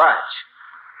get fudge.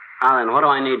 Now then, what do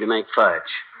I need to make fudge?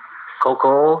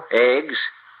 Cocoa, eggs.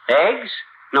 Eggs?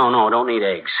 No, don't need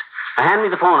eggs. Hand me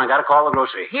the phone. I got to call the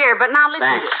grocery. Here, but now listen.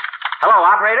 Thanks. Hello,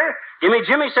 operator. Give me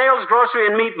Jimmy Sales Grocery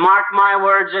and Meat. Mark my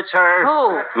words, it's her.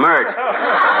 Who? Mert.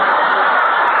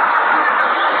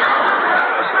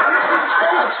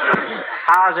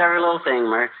 How's every little thing,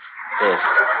 Mert? Yes.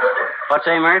 What's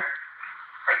say, Mert?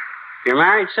 Your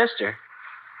married sister.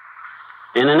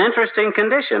 In an interesting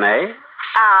condition, eh?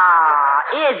 Ah,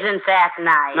 isn't that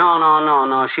nice?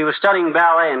 No. She was studying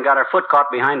ballet and got her foot caught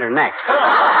behind her neck.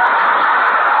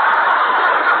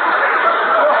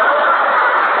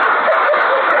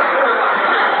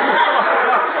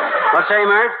 What say,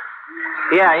 Mert?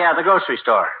 Yeah, the grocery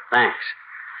store. Thanks.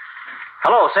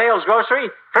 Hello, Sales Grocery?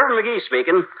 Herb McGee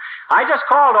speaking. I just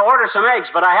called to order some eggs,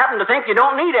 but I happen to think you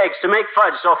don't need eggs to make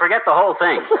fudge, so forget the whole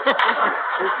thing.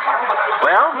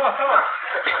 Well,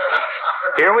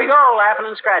 here we go, laughing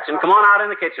and scratching. Come on out in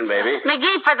the kitchen, baby.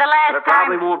 McGee, for the last But it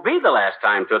probably won't be the last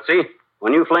time, Tootsie.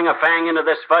 When you fling a fang into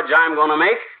this fudge I'm going to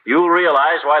make, you'll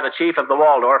realize why the chief of the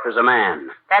Waldorf is a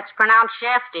man. That's pronounced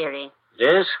chef, dearie. It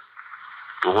is?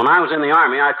 Well, when I was in the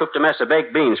Army, I cooked a mess of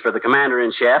baked beans for the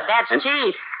commander-in-chief. That's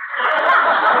chief.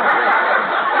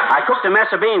 I cooked a mess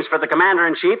of beans for the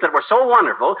commander-in-chief that were so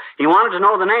wonderful, he wanted to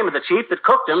know the name of the chief that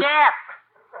cooked them. Chef.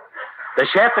 The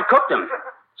chef that cooked them.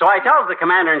 So I tells the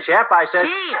commander-in-chief, I said...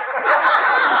 Chief.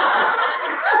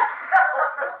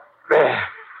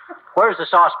 Where's the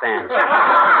saucepans?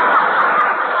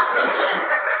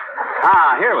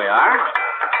 Here we are.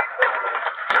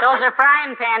 Those are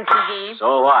frying pans, McGee.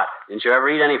 So what? Didn't you ever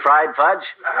eat any fried fudge?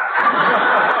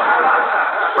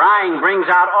 Frying brings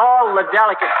out all the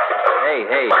delicate...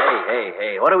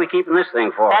 Hey. What are we keeping this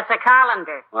thing for? That's a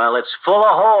colander. Well, it's full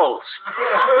of holes.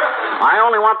 I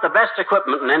only want the best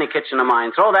equipment in any kitchen of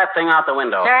mine. Throw that thing out the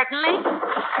window. Certainly.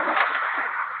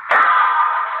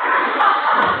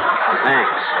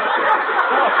 Thanks.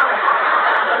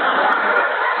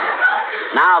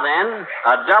 Now then,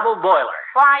 a double boiler.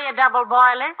 Why a double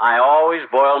boiler? I always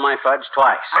boil my fudge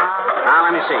twice. Now,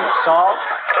 let me see. Salt,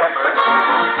 pepper.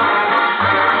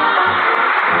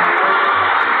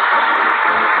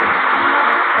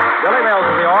 Billy Mills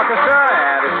of the orchestra,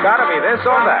 and it's got to be this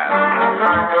or that.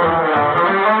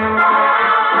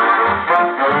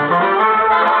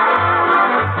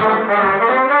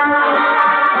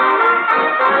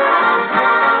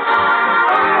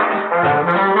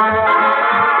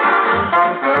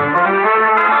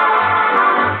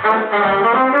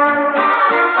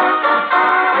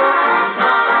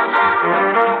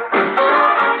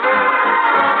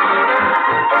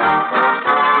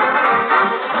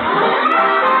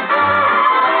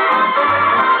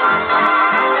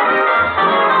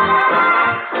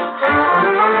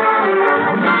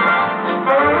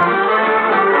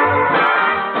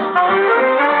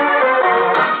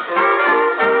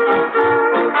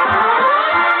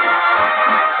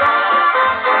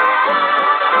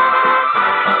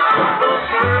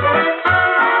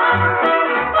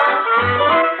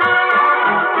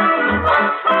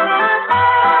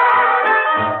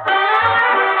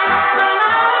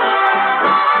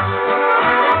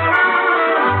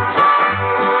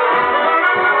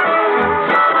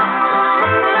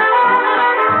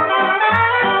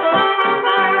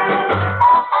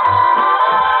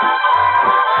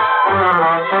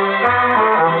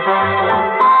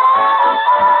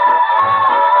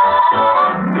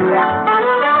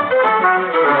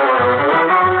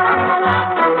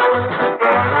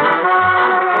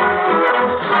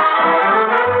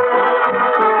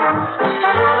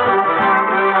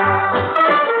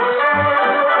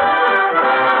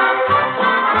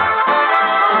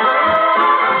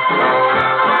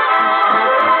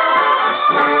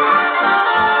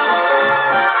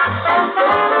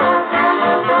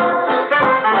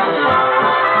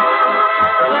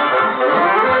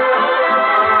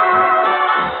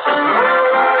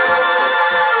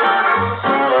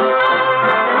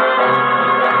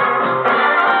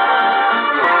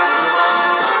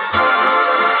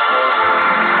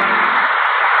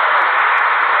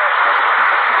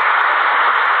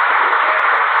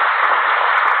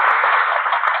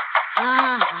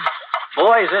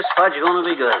 Boy, is this fudge going to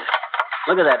be good.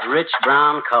 Look at that rich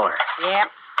brown color. Yep.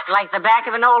 like the back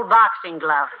of an old boxing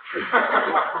glove.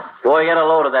 Boy, get a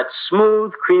load of that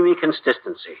smooth, creamy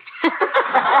consistency.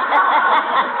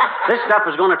 This stuff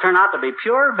is going to turn out to be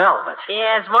pure velvet.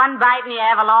 Yes, one bite and you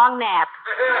have a long nap.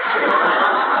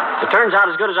 If it turns out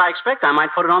as good as I expect, I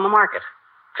might put it on the market.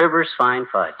 Fibber's Fine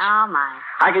Fudge. Oh, my.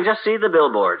 I can just see the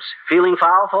billboards. Feeling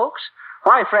foul, folks?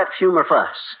 Why fret, fume, or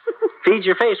fuss? Feed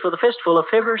your face with a fistful of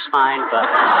Fibber's Fine Fudge.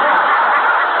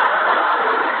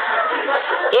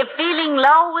 If feeling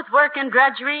low with work and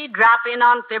drudgery, drop in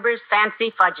on Fibber's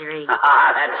Fancy Fudgery.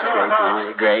 That's great,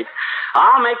 Molly, great.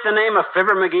 I'll make the name of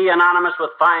Fibber McGee anonymous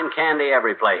with fine candy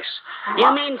every place.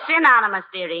 You mean synonymous,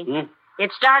 dearie? Hmm?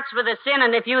 It starts with a sin,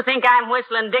 and if you think I'm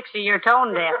whistling Dixie, you're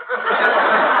tone deaf.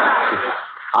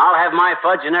 I'll have my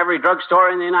fudge in every drugstore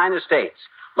in the United States.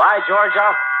 By George,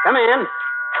 I'll... Come in.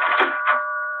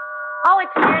 Oh,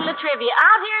 it's here, Latrivia.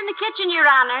 Out here in the kitchen, Your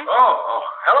Honor. Oh,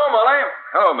 hello, Molly.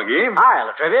 Hello, McGee. Hi,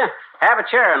 Latrivia. Have a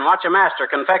chair and watch a master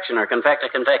confectioner confect a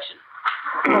confection.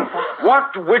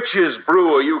 What witch's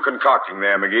brew are you concocting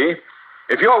there, McGee?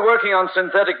 If you're working on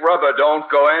synthetic rubber, don't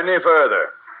go any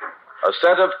further. A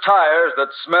set of tires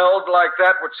that smelled like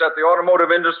that would set the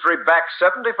automotive industry back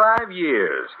 75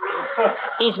 years.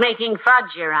 He's making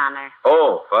fudge, Your Honor.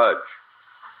 Oh, fudge.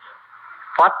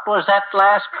 What was that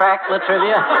last crack,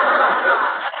 Latrivia?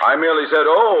 I merely said,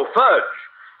 oh,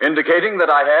 fudge, indicating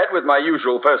that I had, with my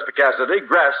usual perspicacity,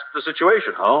 grasped the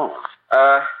situation. Oh.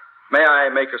 May I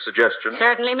make a suggestion?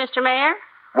 Certainly, Mr. Mayor.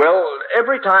 Well,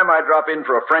 every time I drop in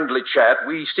for a friendly chat,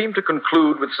 we seem to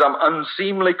conclude with some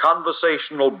unseemly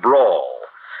conversational brawl.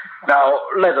 Now,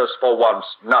 let us for once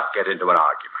not get into an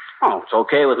argument. Oh, it's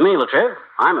okay with me, Latriv.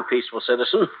 I'm a peaceful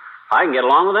citizen. I can get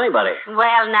along with anybody.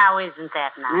 Well, now, isn't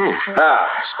that nice? Ah,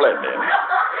 splendid.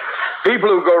 People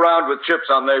who go around with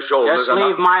chips on their shoulders... Just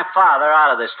leave my father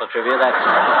out of this, Latrivia. That's...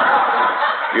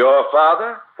 Your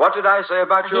father? What did I say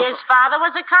about your... His father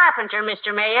was a carpenter,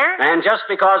 Mr. Mayor. And just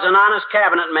because an honest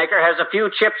cabinet maker has a few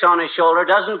chips on his shoulder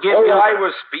doesn't give you... I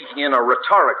was speaking in a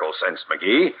rhetorical sense,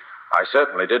 McGee. I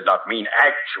certainly did not mean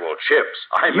actual chips.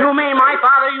 You mean my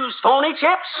father used phony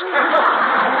chips?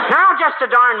 Now, just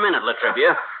a darn minute,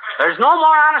 Latrivia. There's no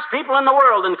more honest people in the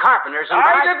world than carpenters. And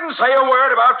I didn't say a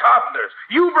word about carpenters.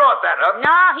 You brought that up.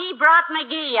 No, he brought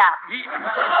McGee up.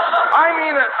 I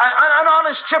mean, an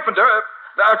honest chipper.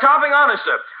 Topping honest,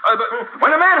 sir.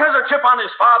 When a man has a chip on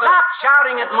his father... Stop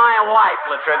shouting at my wife,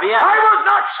 Latrivia. I was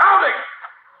not shouting.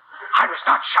 I was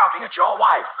not shouting at your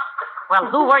wife. Well,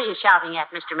 who were you shouting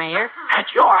at, Mr. Mayor? At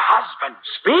your husband.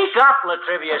 Speak up,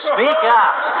 Latrivia. Speak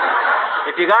up.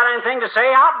 If you got anything to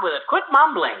say, out with it. Quit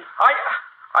mumbling.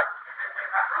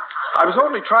 I was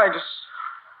only trying to...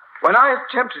 When I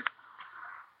attempted...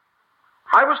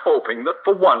 I was hoping that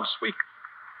for once we...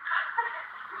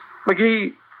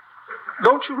 McGee,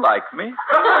 don't you like me?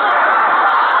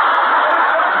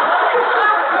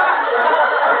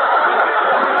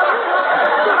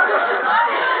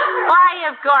 Why,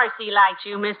 of course he likes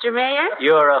you, Mr. Mayor.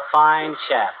 You're a fine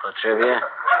chap, Latrivia.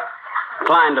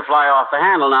 Inclined to fly off the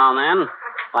handle now and then,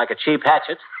 like a cheap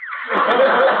hatchet.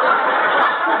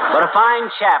 But a fine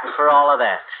chap for all of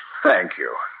that. Thank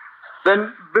you.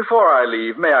 Then, before I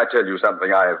leave, may I tell you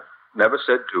something I have never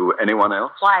said to anyone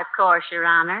else? Why, of course, Your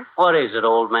Honor. What is it,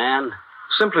 old man?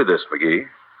 Simply this, McGee.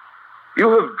 You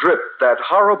have dripped that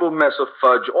horrible mess of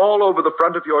fudge all over the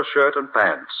front of your shirt and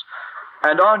pants.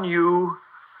 And on you,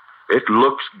 it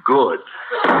looks good.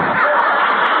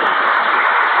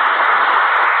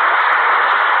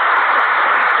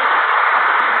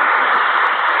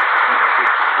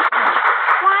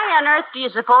 On earth do you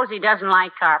suppose he doesn't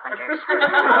like carpenters?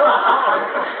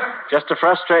 Just a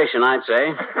frustration, I'd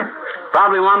say.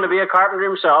 Probably wanted to be a carpenter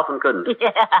himself and couldn't.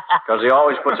 Because he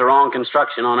always puts the wrong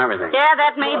construction on everything. Yeah,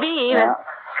 that may be. Yeah.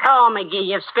 Oh, McGee,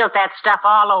 you've spilt that stuff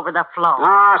all over the floor.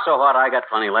 Ah, so what? I got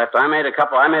plenty left. I made a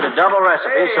double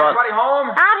recipe. Hey, so... everybody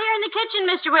home? Out here in the kitchen,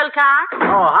 Mr. Wilcox.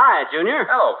 Oh, hi, Junior.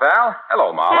 Hello, pal.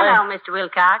 Hello, Molly. Hello, Mr.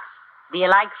 Wilcox. Do you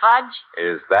like fudge?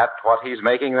 Is that what he's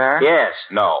making there? Yes.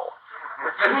 No.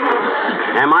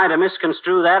 Am I to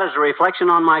misconstrue that as a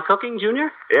reflection on my cooking, Junior?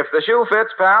 If the shoe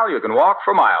fits, pal, you can walk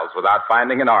for miles without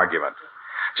finding an argument.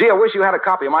 Gee, I wish you had a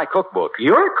copy of my cookbook.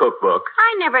 Your cookbook?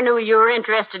 I never knew you were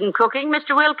interested in cooking,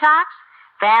 Mr. Wilcox.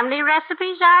 Family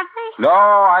recipes, aren't they? No,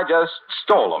 I just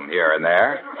stole them here and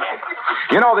there.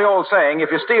 You know the old saying, if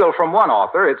you steal from one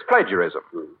author, it's plagiarism.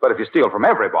 But if you steal from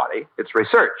everybody, it's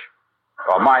research.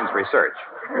 Well, mine's research.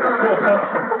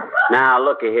 Now,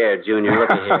 looky here, Junior,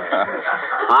 looky here.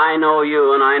 I know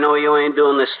you, and I know you ain't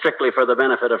doing this strictly for the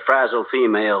benefit of frazzled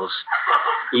females.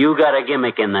 You got a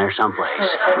gimmick in there someplace.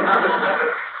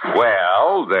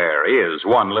 Well, there is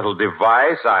one little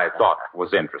device I thought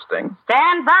was interesting.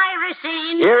 Stand by,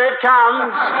 Racine. Here it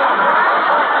comes.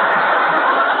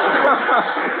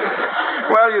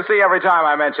 Well, you see, every time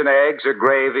I mention eggs or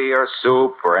gravy or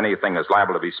soup or anything that's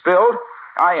liable to be spilled,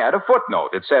 I add a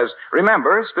footnote. It says,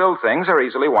 remember, spilled things are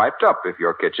easily wiped up if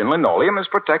your kitchen linoleum is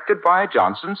protected by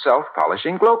Johnson's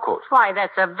self-polishing glow coat. Why,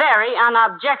 that's a very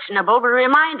unobjectionable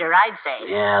reminder, I'd say.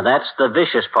 Yeah, that's the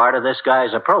vicious part of this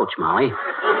guy's approach, Molly.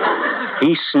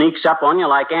 He sneaks up on you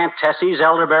like Aunt Tessie's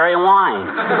elderberry wine.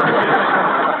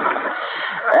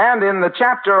 And in the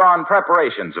chapter on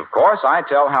preparations, of course, I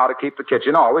tell how to keep the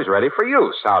kitchen always ready for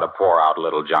use, how to pour out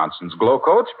little Johnson's glow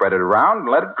coat, spread it around, and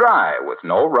let it dry with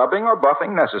no rubbing or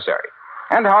buffing necessary,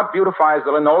 and how it beautifies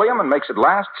the linoleum and makes it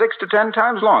last 6 to 10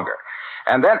 times longer.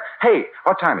 And then, hey,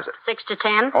 what time is it? 6 to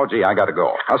 10. Oh, gee, I gotta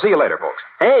go. I'll see you later, folks.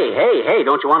 Hey,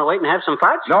 don't you want to wait and have some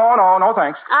fudge? No,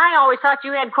 thanks. I always thought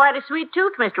you had quite a sweet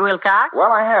tooth, Mr. Wilcox.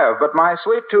 Well, I have, but my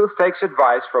sweet tooth takes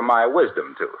advice from my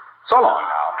wisdom tooth. So long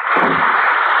now.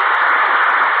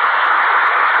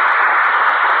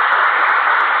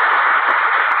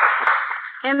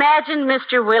 Imagine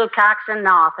Mr. Wilcox an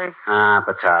author.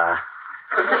 Pata.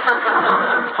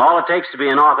 All it takes to be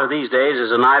an author these days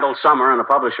is an idle summer and a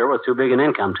publisher with too big an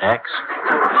income tax.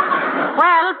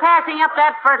 Well, passing up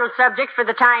that fertile subject for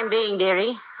the time being,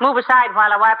 dearie. Move aside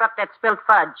while I wipe up that spilt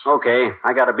fudge. Okay,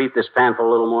 I gotta beat this panful a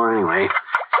little more anyway.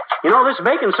 You know, this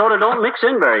baking soda don't mix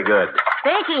in very good.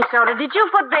 Baking soda? Did you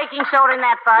put baking soda in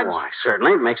that fudge? Why,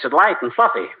 certainly. It makes it light and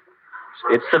fluffy.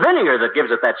 It's the vinegar that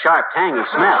gives it that sharp, tangy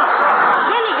smell.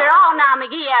 Vinegar? Oh, now,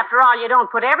 McGee, after all, you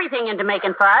don't put everything into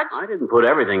making fudge. I didn't put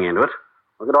everything into it.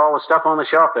 Look at all the stuff on the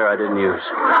shelf there I didn't use.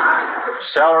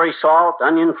 Celery salt,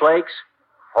 onion flakes,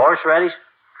 horseradish.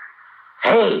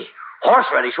 Hey,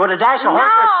 horseradish with a dash of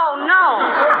horseradish. No.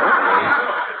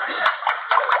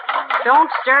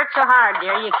 Don't stir it so hard,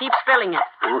 dear. You keep spilling it.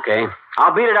 Okay.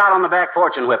 I'll beat it out on the back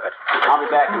porch and whip it. I'll be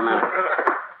back in a minute.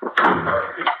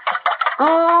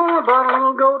 Oh, I bought a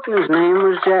little goat, and his name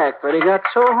was Jack, but he got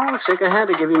so homesick I had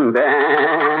to give him back.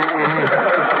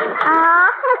 Oh,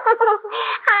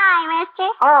 hi, mister.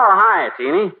 Oh, hi,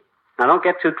 Teeny. Now, don't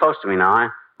get too close to me now. I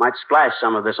might splash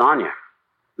some of this on you.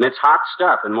 And it's hot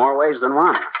stuff in more ways than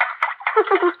one.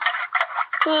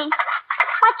 Gee,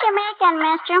 what you making,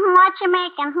 mister? What you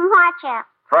making? Watch it.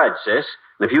 Fudge, sis.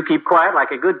 And if you keep quiet like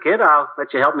a good kid, I'll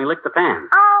let you help me lick the pan.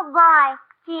 Oh, boy.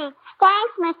 Gee,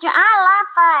 thanks, mister. I love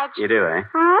fudge. You do, eh?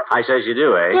 Hmm? I says you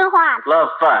do, eh? Do what? Love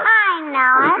fudge. I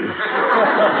know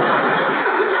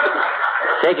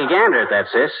it. Take a gander at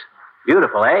that, sis.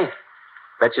 Beautiful, eh?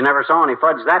 Bet you never saw any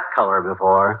fudge that color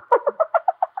before.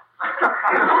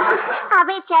 I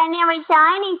bet you I never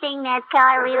saw anything that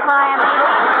color before.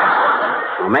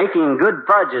 Well, making good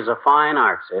fudge is a fine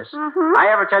art, sis. Mm-hmm. I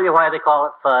ever tell you why they call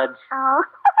it fudge? Oh,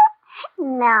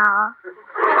 no.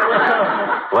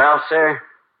 Well, sir,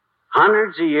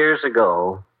 hundreds of years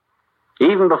ago,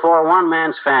 even before one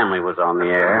man's family was on the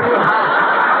air,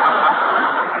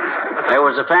 there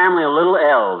was a family of little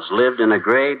elves lived in a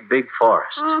great big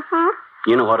forest. Mm-hmm.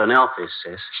 You know what an elf is,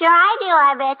 sis? Sure I do,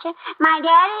 I bet you. My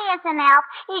daddy is an elf.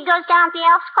 He goes down to the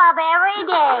Elks Club every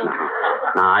day.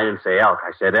 No, I didn't say elk.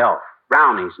 I said elf.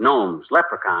 Brownies, gnomes,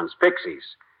 leprechauns,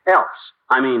 pixies. Elves.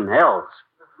 I mean elves.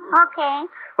 Okay.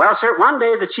 Well, sir, one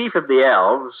day the chief of the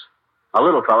elves, a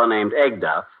little fellow named Egg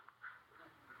Duff,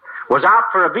 was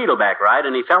out for a beetleback ride,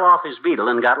 and he fell off his beetle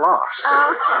and got lost.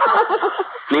 Oh.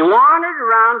 And he wandered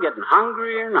around getting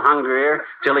hungrier and hungrier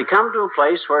till he come to a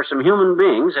place where some human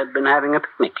beings had been having a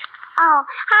picnic. Oh,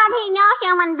 how'd he know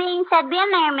human beings had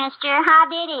been there, mister? How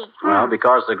did he? Well,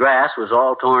 because the grass was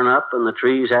all torn up and the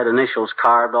trees had initials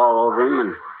carved all over them,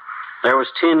 and there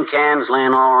was tin cans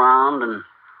laying all around, and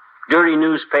dirty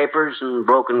newspapers and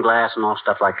broken glass and all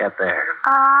stuff like that there.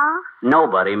 Oh?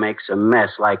 Nobody makes a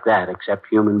mess like that except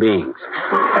human beings.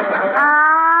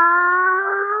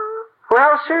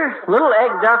 Well, sir, little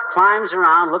Egg Duff climbs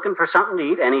around looking for something to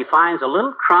eat, and he finds a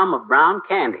little crumb of brown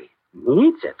candy. He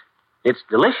eats it. It's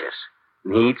delicious.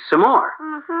 And he eats some more.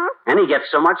 Mm-hmm. And he gets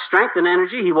so much strength and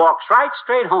energy, he walks right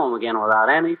straight home again without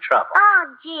any trouble. Oh,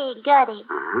 gee, goody.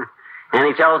 Uh-huh. And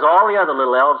he tells all the other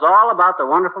little elves all about the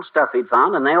wonderful stuff he'd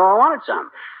found, and they all wanted some.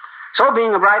 So,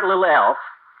 being a bright little elf,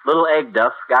 little Egg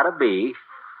Duff got a bee,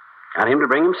 got him to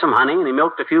bring him some honey, and he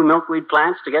milked a few milkweed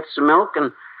plants to get some milk,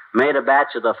 and made a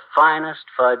batch of the finest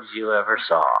fudge you ever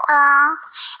saw. Oh,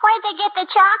 where'd they get the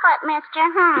chocolate, mister?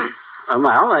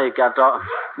 Well, they got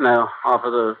off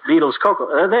of the Beatles' cocoa.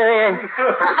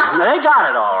 They got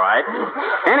it all right.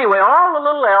 Anyway, all the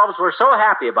little elves were so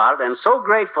happy about it and so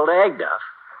grateful to Egg Duff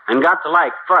and got to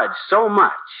like fudge so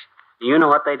much. You know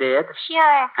what they did?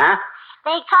 Sure. Huh?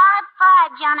 They call it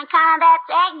fudge on account of that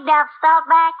egg duff spelled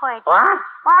backwards. What?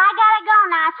 Well, I gotta go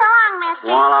now. So long, mister.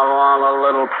 One of all the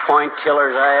little point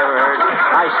killers I ever heard.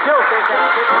 I still think that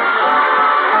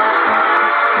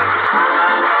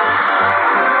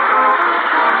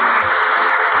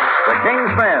The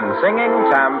King's Men singing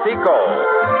Tampico.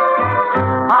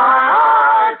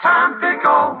 Hi,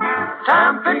 Tampico,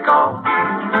 Tampico,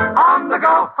 on the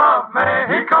Gulf of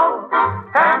Mexico.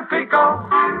 Tampico,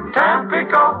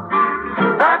 Tampico,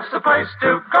 that's the place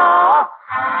to go.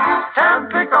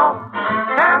 Tampico,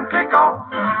 Tampico,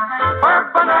 where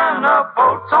banana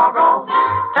boats all go.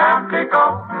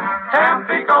 Tampico,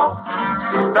 Tampico,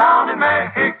 down in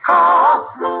Mexico.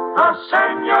 The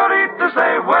senoritas,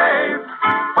 they wave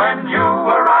when you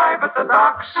arrive at the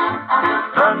docks.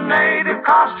 The native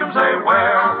costumes they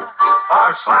wear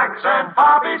are slacks and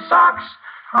bobby socks.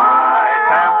 Hi,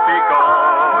 Tampico,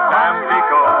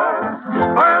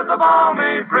 Tampico, where the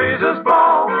balmy breezes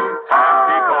blow.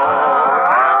 Tampico,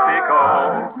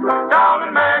 Tampico, down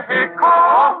in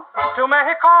Mexico. To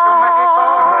Mexico,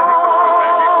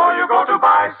 you go to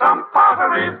buy some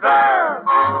pottery there.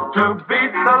 To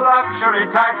beat the luxury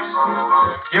tax,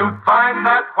 you find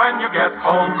that when you get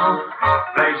home,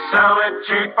 they sell it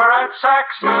cheaper at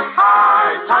Saks.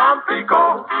 Hi,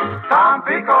 Tampico,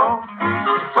 Tampico,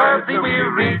 where the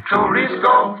weary tourists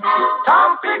go.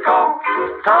 Tampico,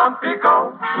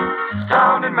 Tampico,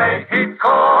 down in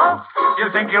Mexico. You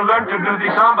think you'll learn to do the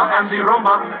samba and the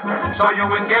rumba, so you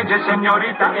engage a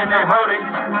senorita in a hurry.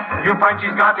 You find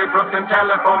she's got a Brooklyn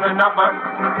telephone number,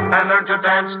 and learn to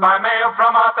dance by mail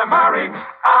from Arthur Murray.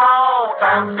 Oh,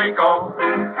 Tampico,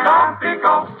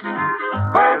 Tampico,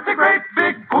 where's the great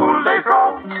big pool they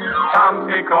throw?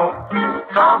 Tampico,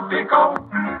 Tampico,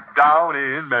 down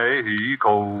in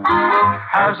Mexico.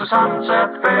 As the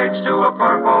sunset fades to a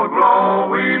purple glow,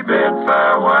 we bid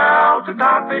farewell to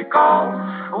Tampico.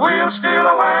 We'll steal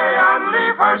away and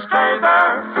leave her stay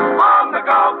there on the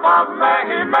Gulf of Mexico.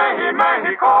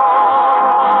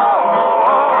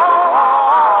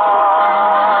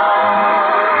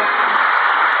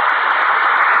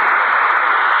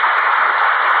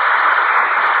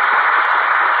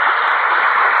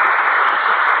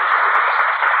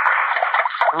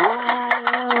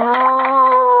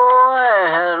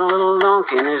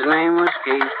 And his name was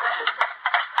Keith.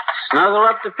 Snuggle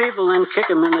up to people and kick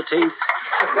him in the teeth.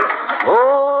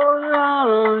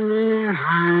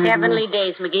 Heavenly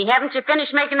days, McGee. Haven't you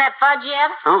finished making that fudge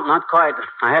yet? Oh, not quite.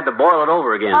 I had to boil it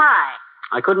over again. Why?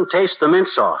 I couldn't taste the mint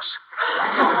sauce.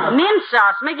 Mint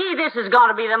sauce? McGee, this is going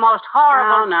to be the most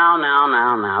horrible...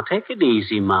 Now. Take it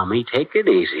easy, Mommy. Take it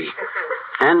easy.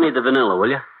 Hand me the vanilla, will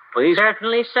you? Please?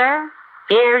 Certainly, sir.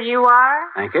 Here you are.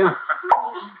 Thank you.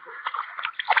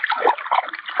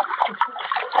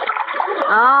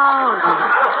 Oh.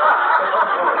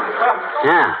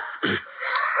 Yeah.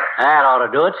 That ought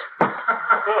to do it.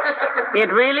 It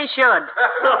really should.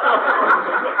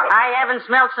 I haven't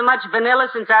smelled so much vanilla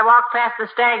since I walked past the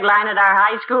stag line at our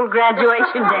high school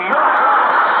graduation dance.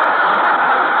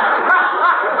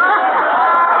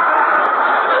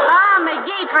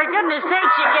 McGee, for goodness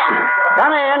sakes, you get...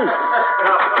 Come in.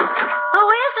 Who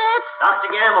is it? Dr.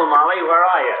 Gamble, Molly. Where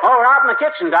are you? Oh, we're out in the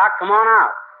kitchen, Doc. Come on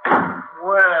out.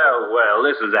 Well,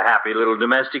 this is a happy little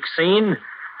domestic scene.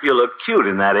 You look cute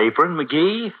in that apron,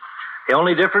 McGee. The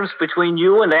only difference between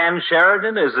you and Ann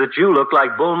Sheridan is that you look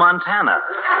like Bull Montana.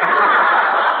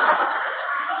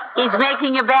 He's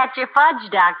making a batch of fudge,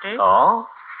 Doctor. Oh?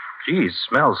 Geez,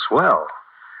 smells swell.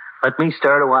 Let me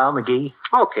start a while, McGee.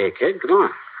 Okay, kid, come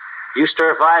on. You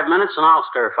stir 5 minutes and I'll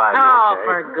stir 5 minutes. Oh,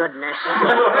 for goodness.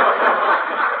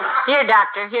 Here,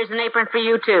 Doctor, here's an apron for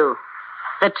you, too.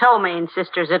 The Ptomaine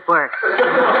sisters at work.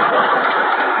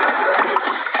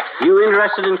 You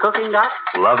interested in cooking, Doc?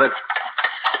 Love it.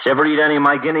 Did you ever eat any of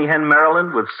my guinea hen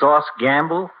Maryland with sauce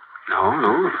Gamble? No.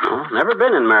 Never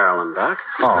been in Maryland, Doc.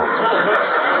 Oh.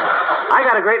 I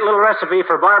got a great little recipe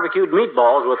for barbecued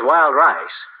meatballs with wild rice.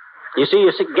 You see,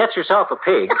 you get yourself a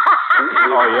pig.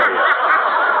 Oh, yeah.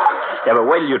 Yeah, but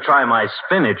wait till you try my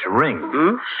spinach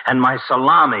ring and my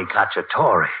salami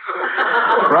cacciatore.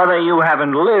 Brother, you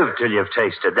haven't lived till you've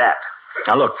tasted that.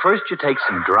 Now, look, first you take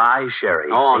some dry sherry.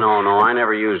 Oh, no. I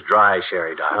never use dry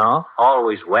sherry, Doc. No?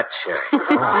 Always wet sherry.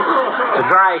 The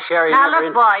dry sherry... Now,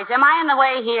 look, boys, am I in the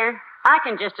way here? I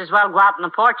can just as well go out on the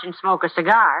porch and smoke a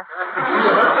cigar.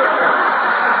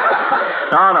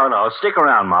 No. Stick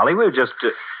around, Molly. We'll just...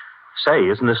 Say,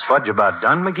 isn't this fudge about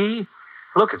done, McGee?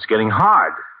 Look, it's getting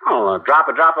hard. Oh, drop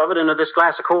a drop of it into this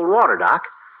glass of cold water, Doc.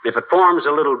 If it forms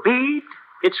a little bead,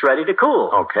 it's ready to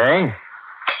cool. Okay.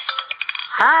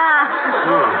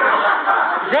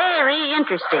 Very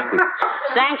interesting.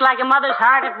 Sank like a mother's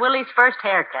heart at Willie's first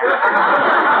haircut.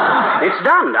 It's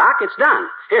done, Doc. It's done.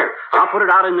 Here, I'll put it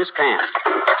out in this pan.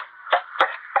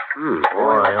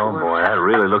 Boy, oh boy, that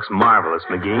really looks marvelous,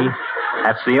 McGee.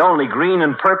 That's the only green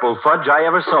and purple fudge I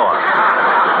ever saw.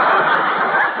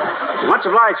 Much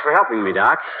obliged for helping me,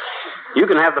 Doc. You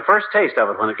can have the first taste of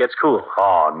it when it gets cool.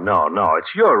 Oh, no.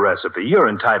 It's your recipe. You're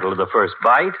entitled to the first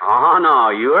bite. Oh, no.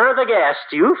 You're the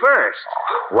guest. You first.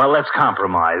 Well, let's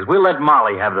compromise. We'll let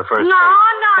Molly have the first No,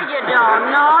 you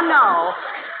don't. No.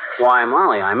 Why,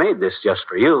 Molly, I made this just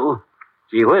for you.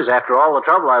 Gee whiz, after all the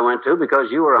trouble I went to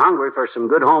because you were hungry for some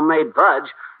good homemade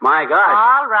fudge, my gosh.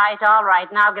 All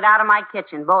right. Now get out of my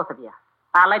kitchen, both of you.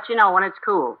 I'll let you know when it's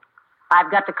cool. I've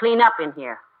got to clean up in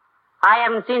here. I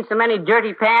haven't seen so many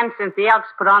dirty pans since the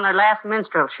Elks put on their last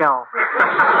minstrel show.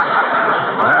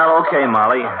 Well, okay,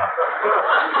 Molly.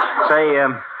 Say,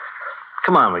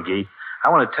 come on, McGee. I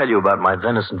want to tell you about my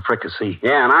venison fricassee.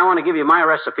 Yeah, and I want to give you my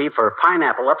recipe for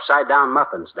pineapple upside-down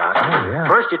muffins, Doc. Oh, yeah.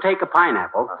 First, you take a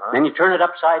pineapple, then you turn it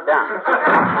upside down.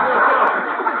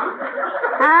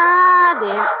 Ah,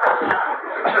 dear.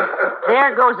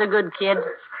 There goes a good kid.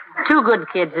 Two good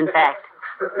kids, in fact.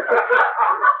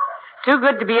 Too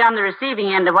good to be on the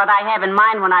receiving end of what I have in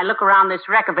mind when I look around this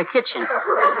wreck of a kitchen.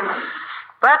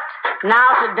 But now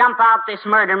to dump out this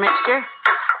murder mixture.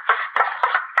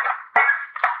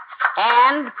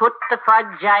 And put the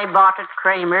fudge I bought at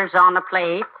Kramer's on a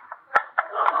plate.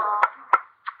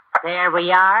 There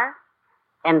we are.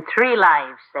 And 3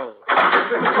 lives saved. All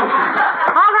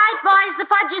right, boys, the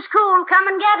fudge is cool. Come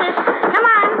and get it. Come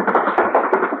on.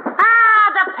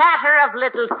 Ah, the patter of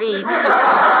little feet.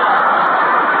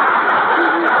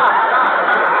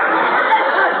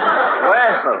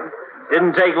 Well,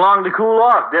 didn't take long to cool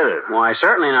off, did it? Why,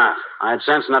 certainly not. I had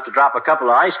sense enough to drop a couple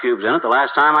of ice cubes in it the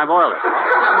last time I boiled it.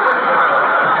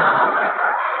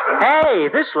 Hey,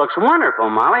 this looks wonderful,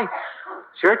 Molly.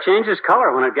 Sure changes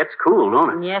color when it gets cool,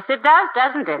 don't it? Yes, it does,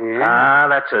 doesn't it? Yeah. Ah,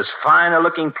 that's as fine a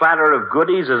looking platter of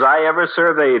goodies as I ever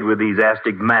surveyed with these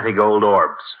astigmatic old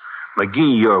orbs.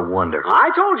 McGee, you're wonderful.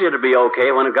 I told you it'd be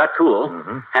okay when it got cool.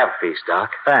 Mm-hmm. Have a piece,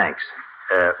 Doc. Thanks.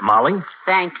 Molly?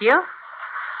 Thank you.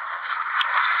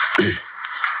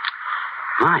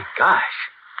 My gosh.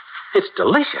 It's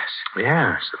delicious.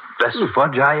 Yeah, it's the best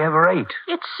fudge I ever ate.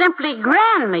 It's simply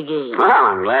grand, McGee. Well,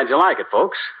 I'm glad you like it,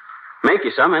 folks. Make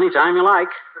you some anytime you like.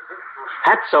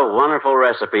 That's a wonderful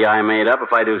recipe I made up,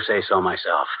 if I do say so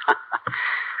myself.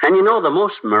 And you know the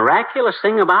most miraculous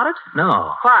thing about it?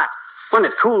 No. What? When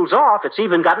it cools off, it's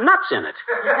even got nuts in it.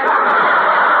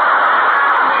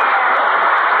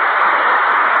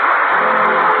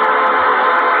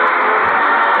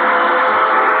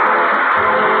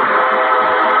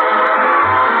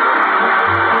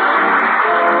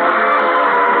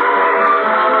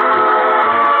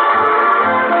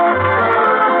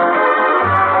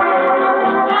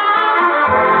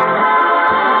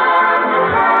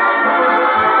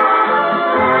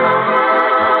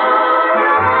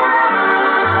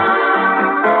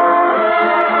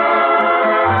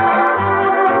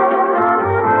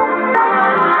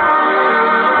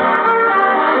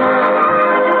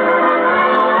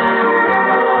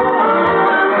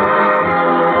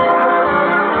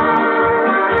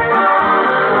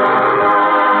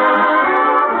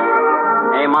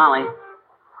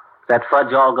 That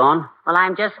fudge all gone? Well,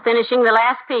 I'm just finishing the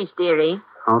last piece, dearie.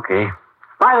 Okay.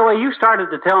 By the way, you started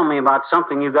to tell me about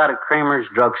something you got at Kramer's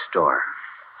drugstore.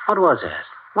 What was that?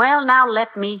 Well, now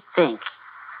let me think.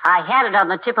 I had it on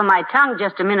the tip of my tongue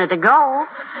just a minute ago.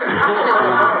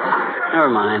 Never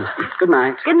mind. Good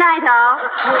night. Good night, all.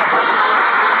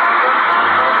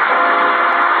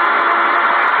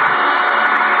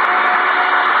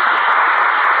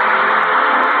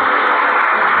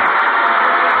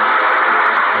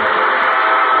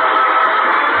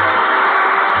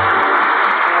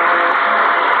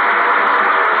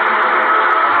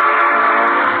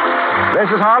 This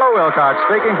is Harlow Wilcox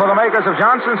speaking for the makers of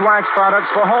Johnson's Wax Products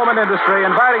for home and industry,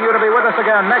 inviting you to be with us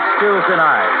again next Tuesday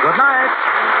night. Good night.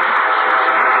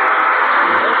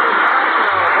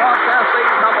 Broadcasting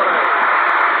Company.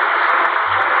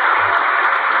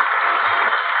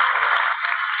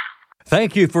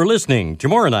 Thank you for listening.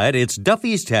 Tomorrow night, it's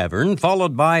Duffy's Tavern,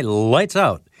 followed by Lights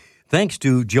Out. Thanks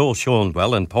to Joel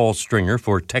Schoenwell and Paul Stringer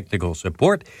for technical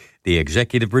support. The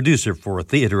executive producer for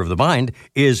Theater of the Mind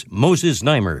is Moses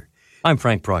Neimer. I'm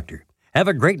Frank Proctor. Have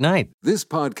a great night. This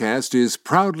podcast is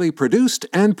proudly produced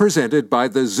and presented by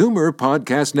the Zoomer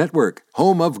Podcast Network,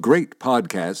 home of great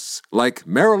podcasts like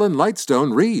Marilyn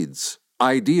Lightstone Reads,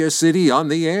 Idea City on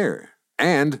the Air,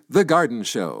 and The Garden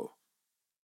Show.